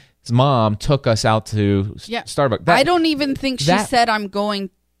so's mom took us out to Starbucks." I don't even think she said I'm going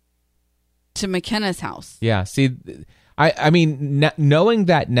to McKenna's house. Yeah, see, I mean, knowing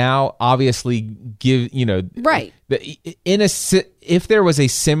that now, obviously, right. If there was a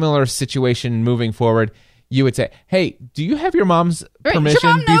similar situation moving forward, you would say, "Hey, do you have your mom's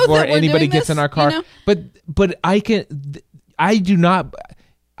permission before anybody gets in our car?" You know? But I do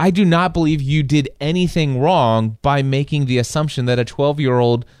not believe you did anything wrong by making the assumption that a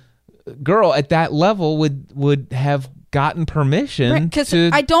 12-year-old girl at that level would have gotten permission to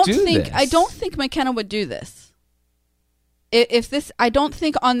I don't this. think McKenna would do this. If this, I don't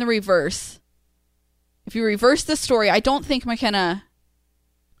think on the reverse, if you reverse the story, I don't think McKenna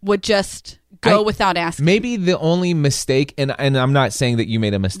would just go without asking. Maybe the only mistake, and I'm not saying that you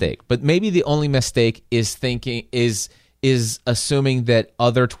made a mistake, but maybe the only mistake is assuming that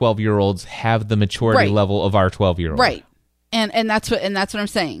other 12-year-olds have the maturity level of our 12-year-old. Right. And that's what I'm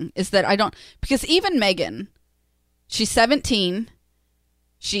saying, is that I don't, because even Megan, she's 17,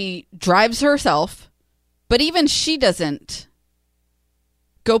 she drives herself. But even she doesn't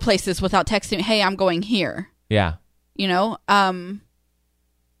go places without texting me, "Hey, I'm going here." Yeah. You know,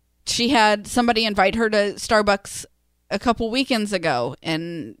 she had somebody invite her to Starbucks a couple weekends ago,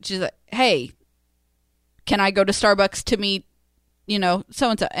 and she's like, "Hey, can I go to Starbucks to meet,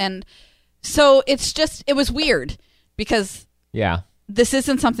 so-and-so?" And so it was weird because this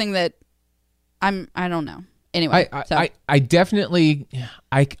isn't something that I don't know. Anyway, I definitely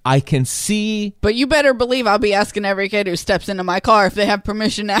I can see, but you better believe I'll be asking every kid who steps into my car if they have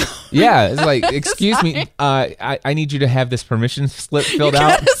permission now. Yeah, it's like, "Excuse me, I need you to have this permission slip filled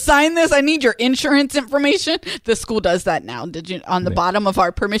out. You gotta sign this. I need your insurance information." The school does that now. Did you on the bottom of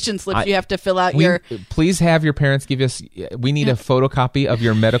our permission slips? You have to fill out your. Please have your parents give us. We need a photocopy of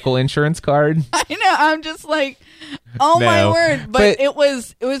your medical insurance card. I know. I'm just like, oh my word! But it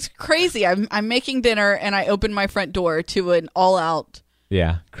was crazy. I'm making dinner and I opened my front door to an all-out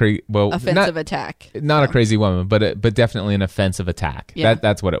offensive attack. Not a crazy woman, but definitely an offensive attack. Yeah.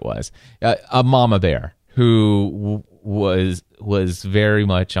 That's what it was. A mama bear who was very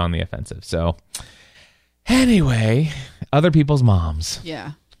much on the offensive. So anyway, other people's moms.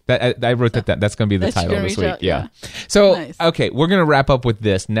 Yeah. I wrote that's going to be the title this week. Yeah. So, nice. Okay, we're going to wrap up with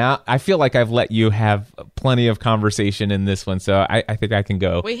this. Now, I feel like I've let you have plenty of conversation in this one, so I think I can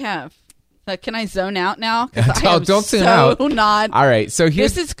go. We have. Can I zone out now? Don't zone out. Not. All right. So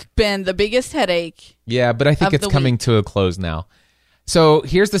this has been the biggest headache. Yeah, but I think it's coming to a close now. So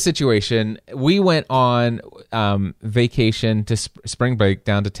here's the situation. We went on vacation to spring break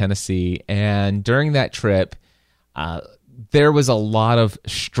down to Tennessee, and during that trip, there was a lot of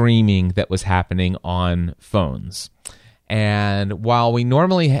streaming that was happening on phones. And while we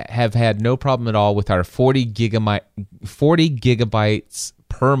normally have had no problem at all with our 40 gigabytes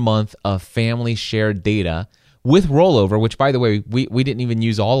per month of family shared data with rollover, which, by the way, we didn't even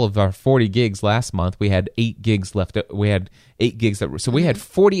use all of our 40 gigs last month. We had 8 gigs left. We had 8 gigs. So we had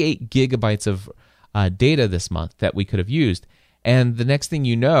 48 gigabytes of data this month that we could have used. And the next thing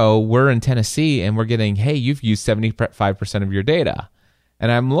you know, we're in Tennessee and we're getting, "Hey, you've used 75% of your data."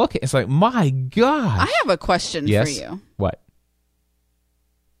 And I'm looking, it's like, my God. I have a question for you. What?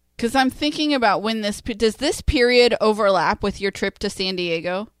 Because I'm thinking about does this period overlap with your trip to San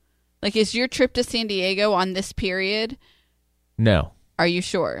Diego? Like, is your trip to San Diego on this period? No. Are you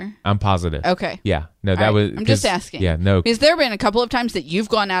sure? I'm positive. Okay. Yeah. No, that was. I'm just asking. Yeah, no. Because there have been a couple of times that you've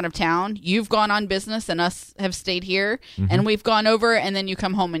gone out of town, you've gone on business, and us have stayed here, and we've gone over, and then you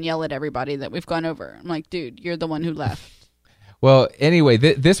come home and yell at everybody that we've gone over. I'm like, dude, you're the one who left. Well, anyway,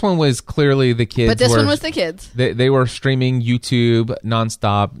 this one was clearly the kids. But this one was the kids. They were streaming YouTube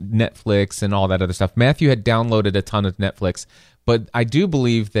nonstop, Netflix, and all that other stuff. Matthew had downloaded a ton of Netflix, But I do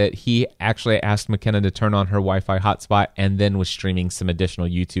believe that he actually asked McKenna to turn on her Wi-Fi hotspot and then was streaming some additional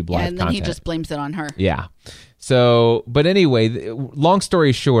YouTube live and then content. he just blames it on her. Yeah. So, but anyway, long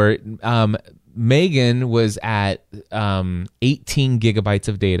story short, Megan was at 18 gigabytes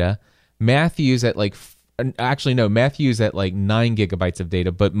of data. Matthew's at Matthew's at like 9 gigabytes of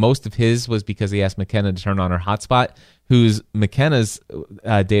data, but most of his was because he asked McKenna to turn on her hotspot, whose McKenna's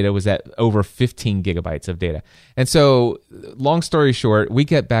data was at over 15 gigabytes of data. And so, long story short, we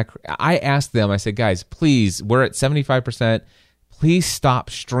get back. I asked them, I said, guys, please, we're at 75%. Please stop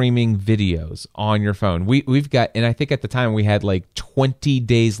streaming videos on your phone. We've got, and I think at the time we had like 20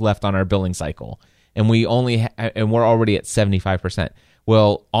 days left on our billing cycle, and we're already at 75%.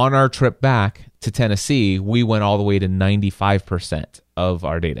 Well, on our trip back to Tennessee, we went all the way to 95% of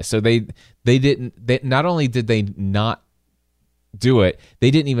our data. So they not only did they not do it,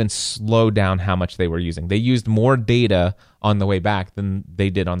 they didn't even slow down how much they were using. They used more data on the way back than they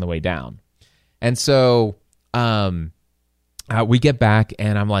did on the way down. And so we get back,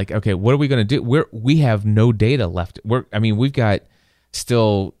 and I'm like, okay, what are we going to do? We have no data left. We've got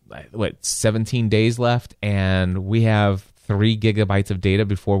still 17 days left, and we have 3 gigabytes of data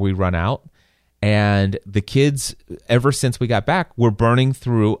before we run out. And the kids, ever since we got back, were burning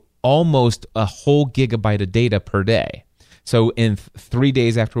through almost a whole gigabyte of data per day. So in 3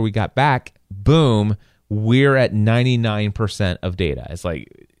 days after we got back, boom, we're at 99% of data. It's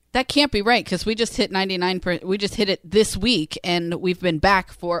like, that can't be right, because we just hit 99%. We just hit it this week, and we've been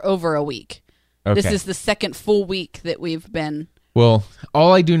back for over a week. Okay. This is the second full week that we've been. Well,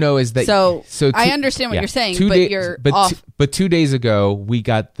 all I do know is that. So I understand what you're saying, but you're off. But 2 days ago, we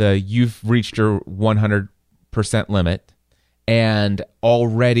got you've reached your 100% limit, and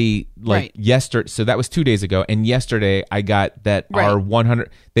already yesterday. So that was 2 days ago, and yesterday I got that our 100.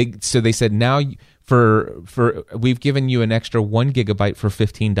 They said now for we've given you an extra 1 gigabyte for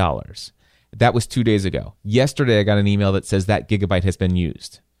 $15. That was 2 days ago. Yesterday I got an email that says that gigabyte has been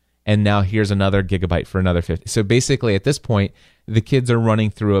used. And now here's another gigabyte for another 50. So basically, at this point, the kids are running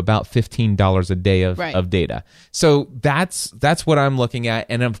through about $15 a day of data. So that's what I'm looking at.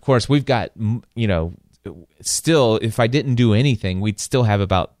 And of course, we've got, still, if I didn't do anything, we'd still have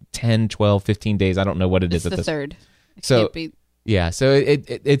about 10, 12, 15 days. I don't know what it is at this. Third. So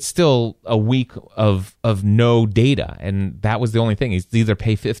it's still a week of no data, and that was the only thing. Is either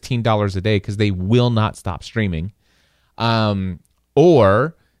pay $15 a day because they will not stop streaming,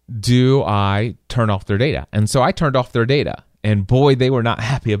 or do I turn off their data? And so I turned off their data, and boy, they were not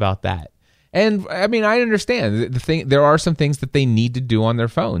happy about that. And I mean, I understand there are some things that they need to do on their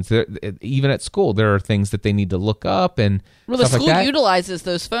phones. Even at school, there are things that they need to look up and the stuff school like that. utilizes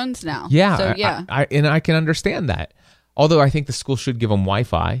those phones now. Yeah, so, yeah. I can understand that. Although I think the school should give them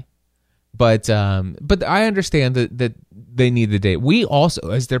Wi-Fi, but I understand that they need the data. We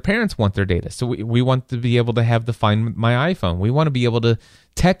also, as their parents, want their data. So we want to be able to have the Find My iPhone. We want to be able to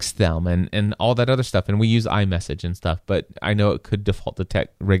text them and all that other stuff. And we use iMessage and stuff. But I know it could default to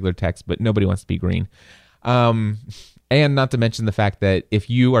regular text, but nobody wants to be green. And not to mention the fact that if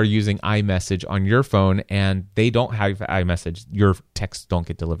you are using iMessage on your phone and they don't have iMessage, your texts don't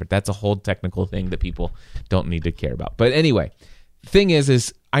get delivered. That's a whole technical thing that people don't need to care about. But anyway, the thing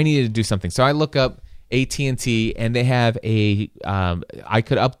is I needed to do something. So I look up AT&T, and they have I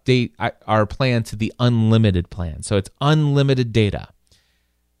could update our plan to the unlimited plan. So it's unlimited data.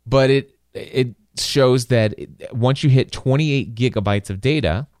 But it shows that once you hit 28 gigabytes of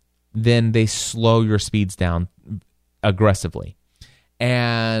data, then they slow your speeds down aggressively.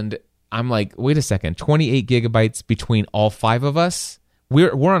 And I'm like, wait a second, 28 gigabytes between all 5 of us?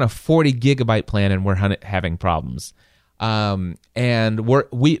 We're on a 40 gigabyte plan, and we're having problems. And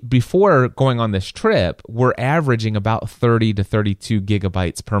we before going on this trip, we're averaging about 30 to 32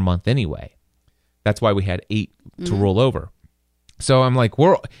 gigabytes per month anyway. That's why we had 8 to roll over. So I'm like,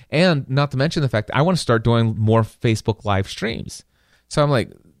 and not to mention the fact that I want to start doing more Facebook live streams. So I'm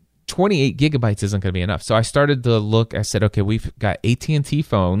like, 28 gigabytes isn't going to be enough. So I started to look. I said, okay, we've got AT&T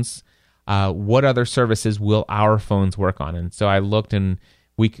phones. What other services will our phones work on? And so I looked, and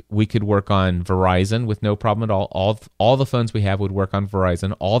we could work on Verizon with no problem at all. All the phones we have would work on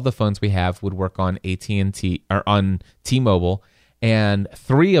Verizon. All the phones we have would work on AT&T or on T-Mobile, and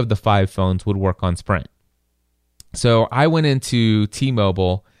 3 of the 5 phones would work on Sprint. So I went into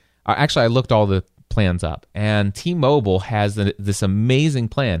T-Mobile. Actually, I looked all the plans up, and T-Mobile has this amazing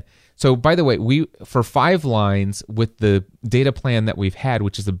plan. So, by the way, for 5 lines with the data plan that we've had,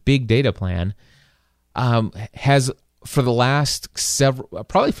 which is a big data plan, has for the last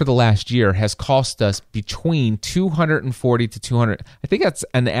year has cost us between $240 to $200. I think that's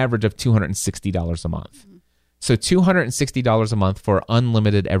an average of $260 a month. So $260 a month for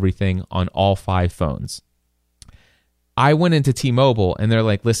unlimited everything on all 5 phones. I went into T-Mobile and they're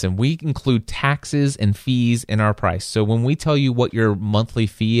like, listen, we include taxes and fees in our price. So when we tell you what your monthly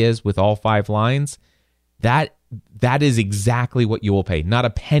fee is with all 5 lines, that is exactly what you will pay. Not a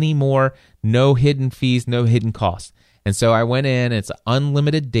penny more, no hidden fees, no hidden costs. And so I went in, it's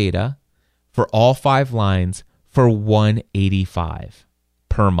unlimited data for all 5 lines for $185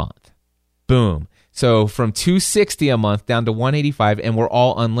 per month. Boom. So from $260 a month down to $185, and we're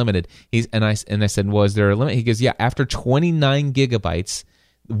all unlimited. I said, well, is there a limit? He goes, yeah, after 29 gigabytes,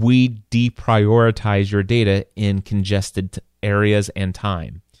 we deprioritize your data in congested areas and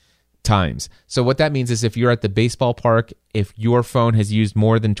times. So what that means is if you're at the baseball park, if your phone has used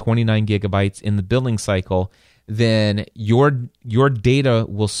more than 29 gigabytes in the billing cycle, then your data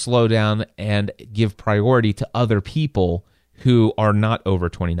will slow down and give priority to other people who are not over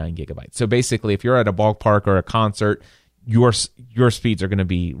 29 gigabytes. So basically, if you're at a ballpark or a concert, your speeds are going to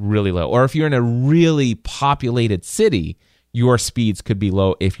be really low. Or if you're in a really populated city, your speeds could be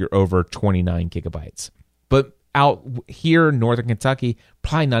low if you're over 29 gigabytes. But out here in Northern Kentucky,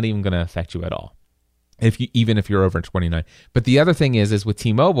 probably not even going to affect you at all, even if you're over 29. But the other thing is with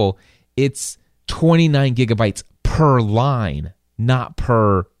T-Mobile, it's 29 gigabytes per line, not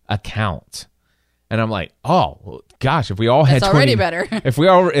per account. And I'm like, oh gosh, if we all had 20, already better. if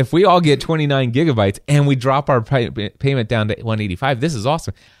we all get 29 gigabytes and we drop our payment down to $185, this is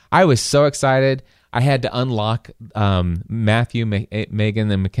awesome. I was so excited. I had to unlock Matthew,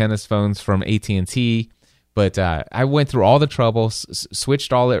 Megan, and McKenna's phones from AT&T, but I went through all the trouble,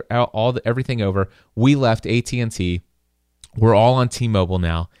 switched everything over. We left AT&T. We're all on T-Mobile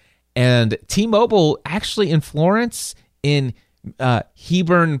now, and T-Mobile actually in Florence, in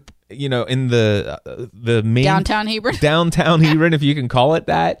Hebron, in the main downtown Hebron, if you can call it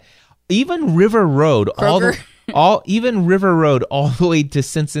that. Even River Road, even River Road, all the way to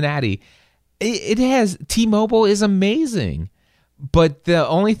Cincinnati, it has T-Mobile is amazing. But the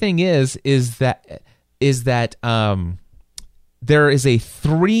only thing is that there is a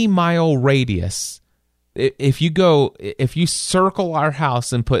 3-mile radius. If you circle our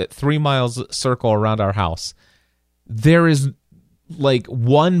house and put 3 miles circle around our house, there is like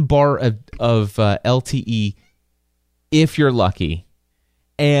 1 bar of LTE if you're lucky.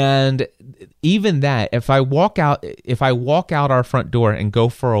 And even that, if I walk out our front door and go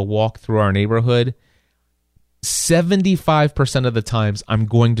for a walk through our neighborhood, 75% of the times I'm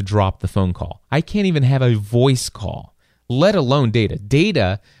going to drop the phone call. I can't even have a voice call, let alone data.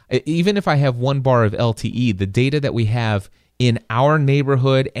 Data, even if I have 1 bar of LTE, the data that we have in our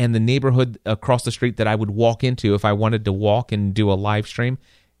neighborhood and the neighborhood across the street that I would walk into if I wanted to walk and do a live stream,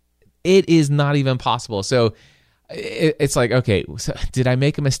 it is not even possible. So it's like, okay, so did I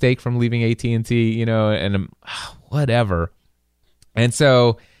make a mistake from leaving AT&T, and whatever. And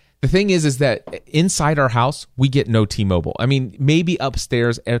so the thing is that inside our house, we get no T-Mobile. I mean, maybe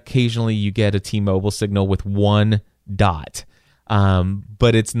upstairs, occasionally you get a T-Mobile signal with 1 dot.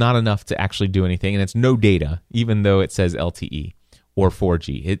 But it's not enough to actually do anything, and it's no data, even though it says LTE or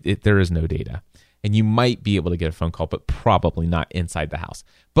 4G. There is no data, and you might be able to get a phone call, but probably not inside the house.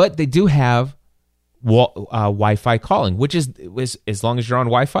 But they do have Wi-Fi calling, which is as long as you're on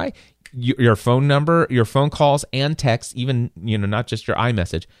Wi-Fi, your phone number, your phone calls, and text, even not just your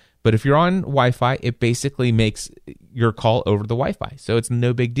iMessage. But if you're on Wi-Fi, it basically makes your call over the Wi-Fi, so it's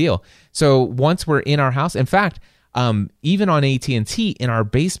no big deal. So once we're in our house, in fact, even on AT&T in our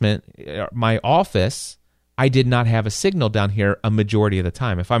basement, my office, I did not have a signal down here a majority of the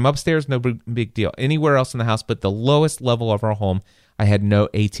time. If I'm upstairs, no big deal. Anywhere else in the house, but the lowest level of our home, I had no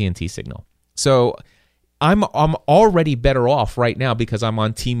AT&T signal. So I'm already better off right now because I'm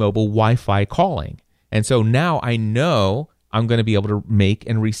on T-Mobile Wi-Fi calling. And so now I know I'm going to be able to make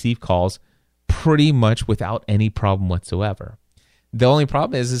and receive calls pretty much without any problem whatsoever. The only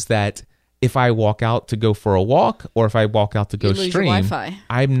problem is that if I walk out to go for a walk or if I walk out to go stream,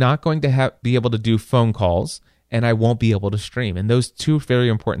 I'm not going to be able to do phone calls and I won't be able to stream. And those 2 very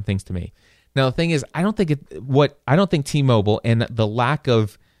important things to me. Now, the thing is, I don't think T-Mobile and the lack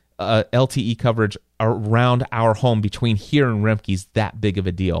of LTE coverage around our home between here and Remke is that big of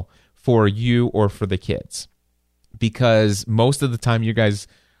a deal for you or for the kids. Because most of the time you guys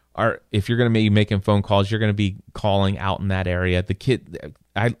are, if you're going to be making phone calls, you're going to be calling out in that area.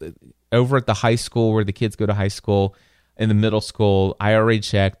 Over at the high school where the kids go to high school, in the middle school, I already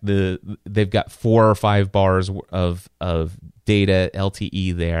checked. They've got 4 or 5 bars of data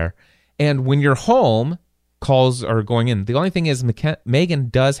LTE there. And when you're home, calls are going in. The only thing is Megan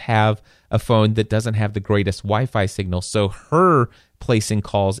does have a phone that doesn't have the greatest Wi-Fi signal, so her placing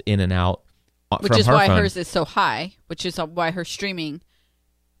calls in and out Which is why hers is so high, which is why her streaming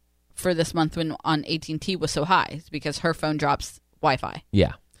for this month when on AT&T was so high. It's because her phone drops Wi-Fi.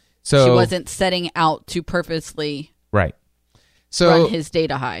 Yeah. So she wasn't setting out to purposely run his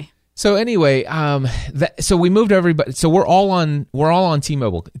data high. So anyway, so we moved everybody. So we're all on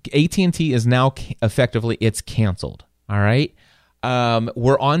T-Mobile. AT&T is now effectively it's canceled. All right.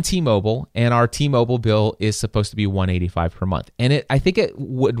 We're on T-Mobile, and our T-Mobile bill is supposed to be $185 per month, and I think it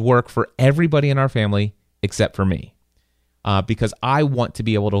would work for everybody in our family except for me, because I want to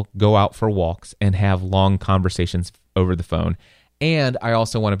be able to go out for walks and have long conversations over the phone, and I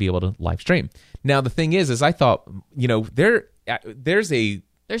also want to be able to live stream. Now the thing is I thought, there's a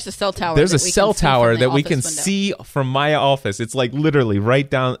cell tower. There's a cell tower that we can see from my office. It's like literally right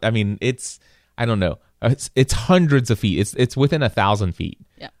down. I mean, I don't know. It's hundreds of feet. It's within 1,000 feet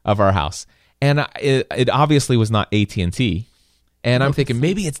of our house, and it obviously was not AT&T. And I'm thinking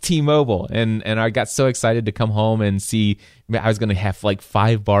maybe it's T-Mobile, and I got so excited to come home and see I was going to have like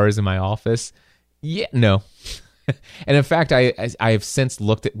 5 bars in my office. Yeah, no. And in fact, I have since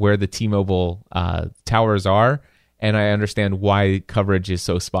looked at where the T-Mobile towers are, and I understand why coverage is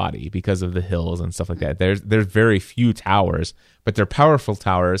so spotty because of the hills and stuff like that. There's very few towers, but they're powerful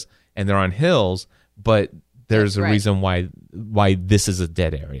towers, and they're on hills. But there's a reason why this is a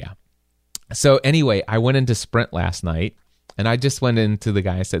dead area. So anyway, I went into Sprint last night, and I just went into the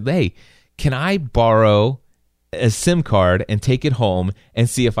guy and said, hey, can I borrow a SIM card and take it home and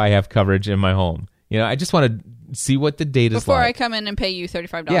see if I have coverage in my home? I just want to see what the data's like. Before I come in and pay you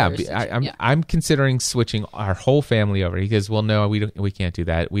 $35. Yeah, I'm considering switching our whole family over. He goes, well, no, we can't do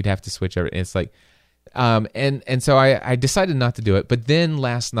that. We'd have to switch everything. It's like, and so I decided not to do it. But then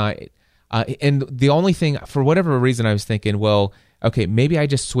last night, and the only thing, for whatever reason, I was thinking, well, okay, maybe I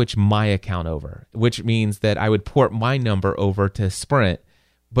just switch my account over, which means that I would port my number over to Sprint.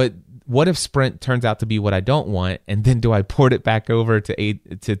 But what if Sprint turns out to be what I don't want, and then do I port it back over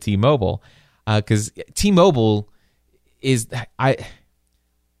to T-Mobile? Because T-Mobile is I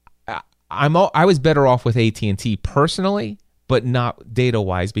was better off with AT&T personally, but not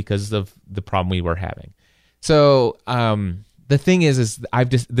data-wise because of the problem we were having. So the thing is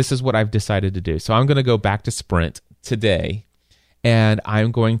this is what I've decided to do. So I'm going to go back to Sprint today, and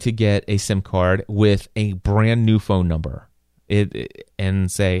I'm going to get a SIM card with a brand new phone number, and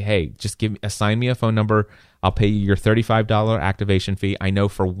say, hey, just assign me a phone number. I'll pay you your $35 activation fee. I know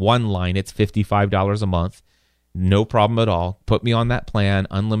for one line it's $55 a month. No problem at all. Put me on that plan,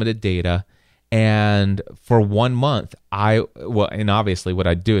 unlimited data. And for 1 month, and obviously what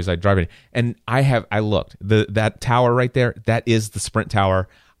I'd do is I'd drive it. And I looked, that tower right there, that is the Sprint tower.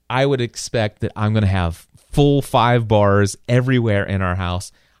 I would expect that I'm going to have full 5 bars everywhere in our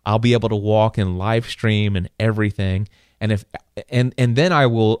house. I'll be able to walk and live stream and everything. And then I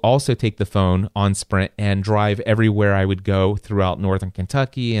will also take the phone on Sprint and drive everywhere I would go throughout Northern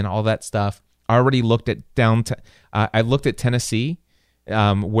Kentucky and all that stuff. I already looked at I looked at Tennessee,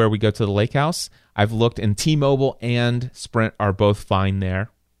 where we go to the lake house. I've looked, and T-Mobile and Sprint are both fine there.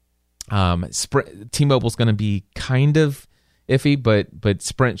 T-Mobile's going to be kind of iffy, but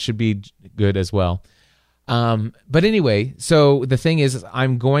Sprint should be good as well. But anyway, so the thing is,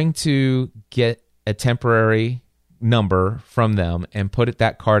 I'm going to get a temporary number from them and put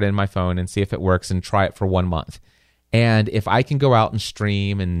that card in my phone and see if it works and try it for 1 month. And if I can go out and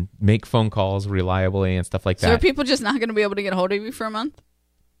stream and make phone calls reliably and stuff like that. So are people just not going to be able to get a hold of you for a month?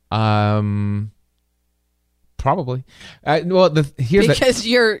 Probably. Because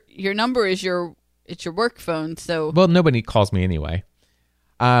your number is your work phone. So well, nobody calls me anyway.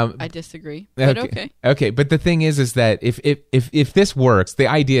 I disagree. But okay. Okay, but the thing is that if this works, the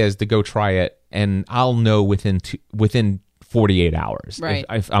idea is to go try it, and I'll know within 48 hours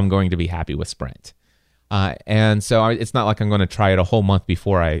if I'm going to be happy with Sprint. And so it's not like I'm going to try it a whole month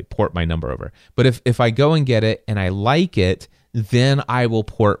before I port my number over. But if I go and get it and I like it, then I will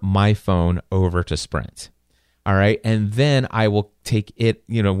port my phone over to Sprint. All right, and then I will take it.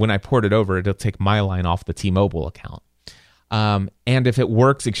 When I port it over, it'll take my line off the T-Mobile account. And if it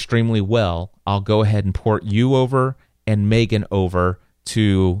works extremely well, I'll go ahead and port you over and Megan over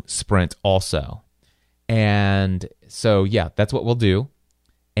to Sprint also. And so, yeah, that's what we'll do.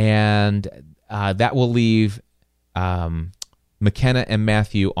 And that will leave McKenna and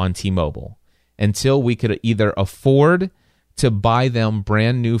Matthew on T-Mobile until we could either afford to buy them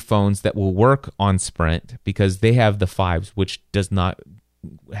brand new phones that will work on Sprint, because they have the 5s, which does not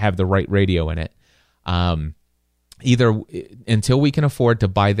have the right radio in it. Either until we can afford to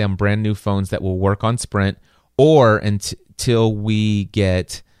buy them brand new phones that will work on Sprint, or until we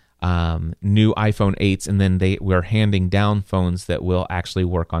get new iPhone 8s, and then we're handing down phones that will actually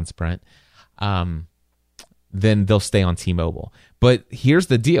work on Sprint. then they'll stay on T-Mobile. But here's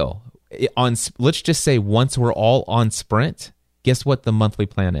the deal. Let's just say once we're all on Sprint, guess what the monthly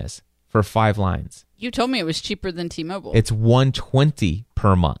plan is for 5 lines? You told me it was cheaper than T-Mobile. It's $120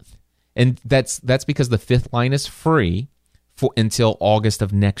 per month. And that's because the 5th line is free until August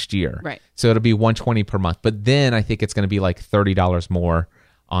of next year. Right. So it'll be $120 per month. But then I think it's going to be like $30 more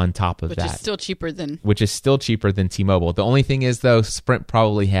on top of that. Which is still cheaper than T-Mobile. The only thing is, though, Sprint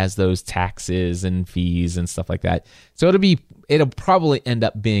probably has those taxes and fees and stuff like that. So it'll probably end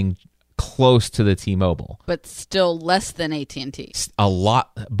up being close to the T-Mobile. But still less than AT&T.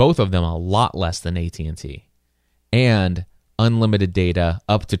 Both of them a lot less than AT&T. And unlimited data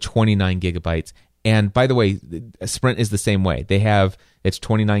up to 29 gigabytes. And by the way, Sprint is the same way. It's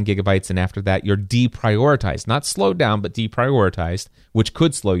 29 gigabytes, and after that, you're deprioritized. Not slowed down, but deprioritized, which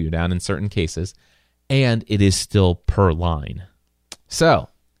could slow you down in certain cases. And it is still per line. So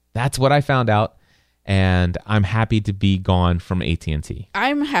that's what I found out, and I'm happy to be gone from AT&T.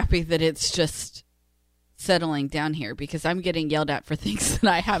 I'm happy that it's just settling down here because I'm getting yelled at for things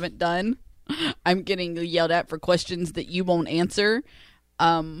that I haven't done. I'm getting yelled at for questions that you won't answer.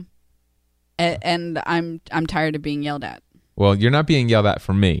 And I'm tired of being yelled at. Well, you're not being yelled at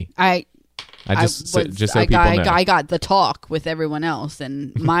from me. Just so people know. I got the talk with everyone else,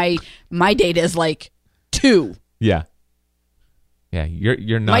 and my data is like 2. Yeah. Yeah,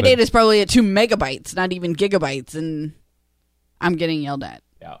 you're not. My data is probably at 2 megabytes, not even gigabytes, and I'm getting yelled at.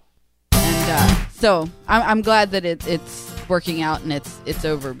 Yeah. And so I'm glad that it's working out and it's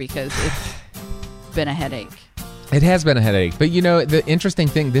over because it's been a headache. It has been a headache, but the interesting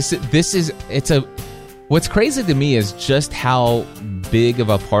thing, what's crazy to me is just how big of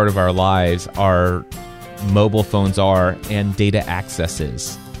a part of our lives our mobile phones are and data access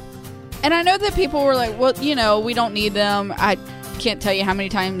is. And I know that people were like, well, we don't need them. I can't tell you how many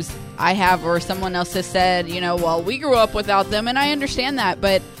times I have or someone else has said, well, we grew up without them, and I understand that,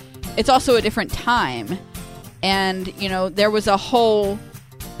 but it's also a different time. And, there was a whole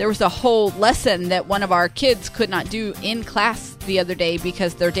lesson that one of our kids could not do in class the other day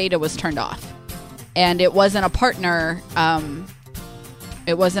because their data was turned off, and it wasn't a partner.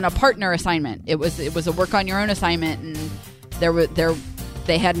 It wasn't a partner assignment. It was a work on your own assignment, and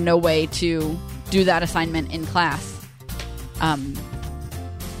they had no way to do that assignment in class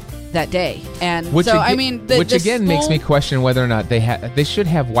that day. And which again makes me question whether or not they should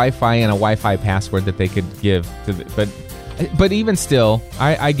have Wi-Fi and a Wifi password that they could give to but even still,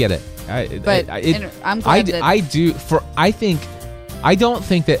 I get it. I'm glad I don't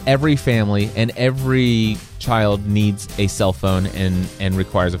think that every family and every child needs a cell phone and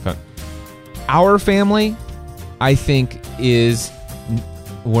requires a phone. Our family, I think,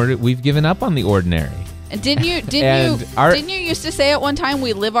 we've given up on the ordinary. And didn't you used to say at one time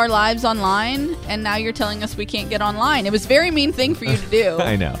we live our lives online, and now you're telling us we can't get online? It was a very mean thing for you to do.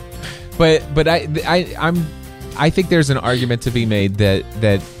 I know, but I think there's an argument to be made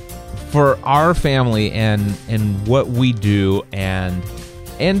that for our family and what we do and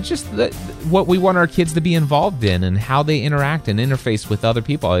just what we want our kids to be involved in and how they interact and interface with other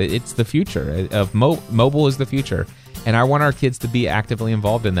people, it's the future of mobile is the future, and I want our kids to be actively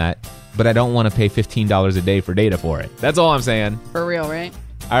involved in that. But I don't want to pay $15 a day for data for it. That's all I'm saying. For real, right?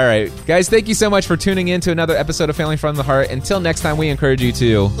 All right. Guys, thank you so much for tuning in to another episode of Family from the Heart. Until next time, we encourage you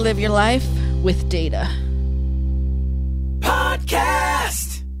to live your life with data.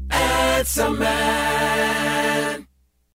 Podcast. It's a man.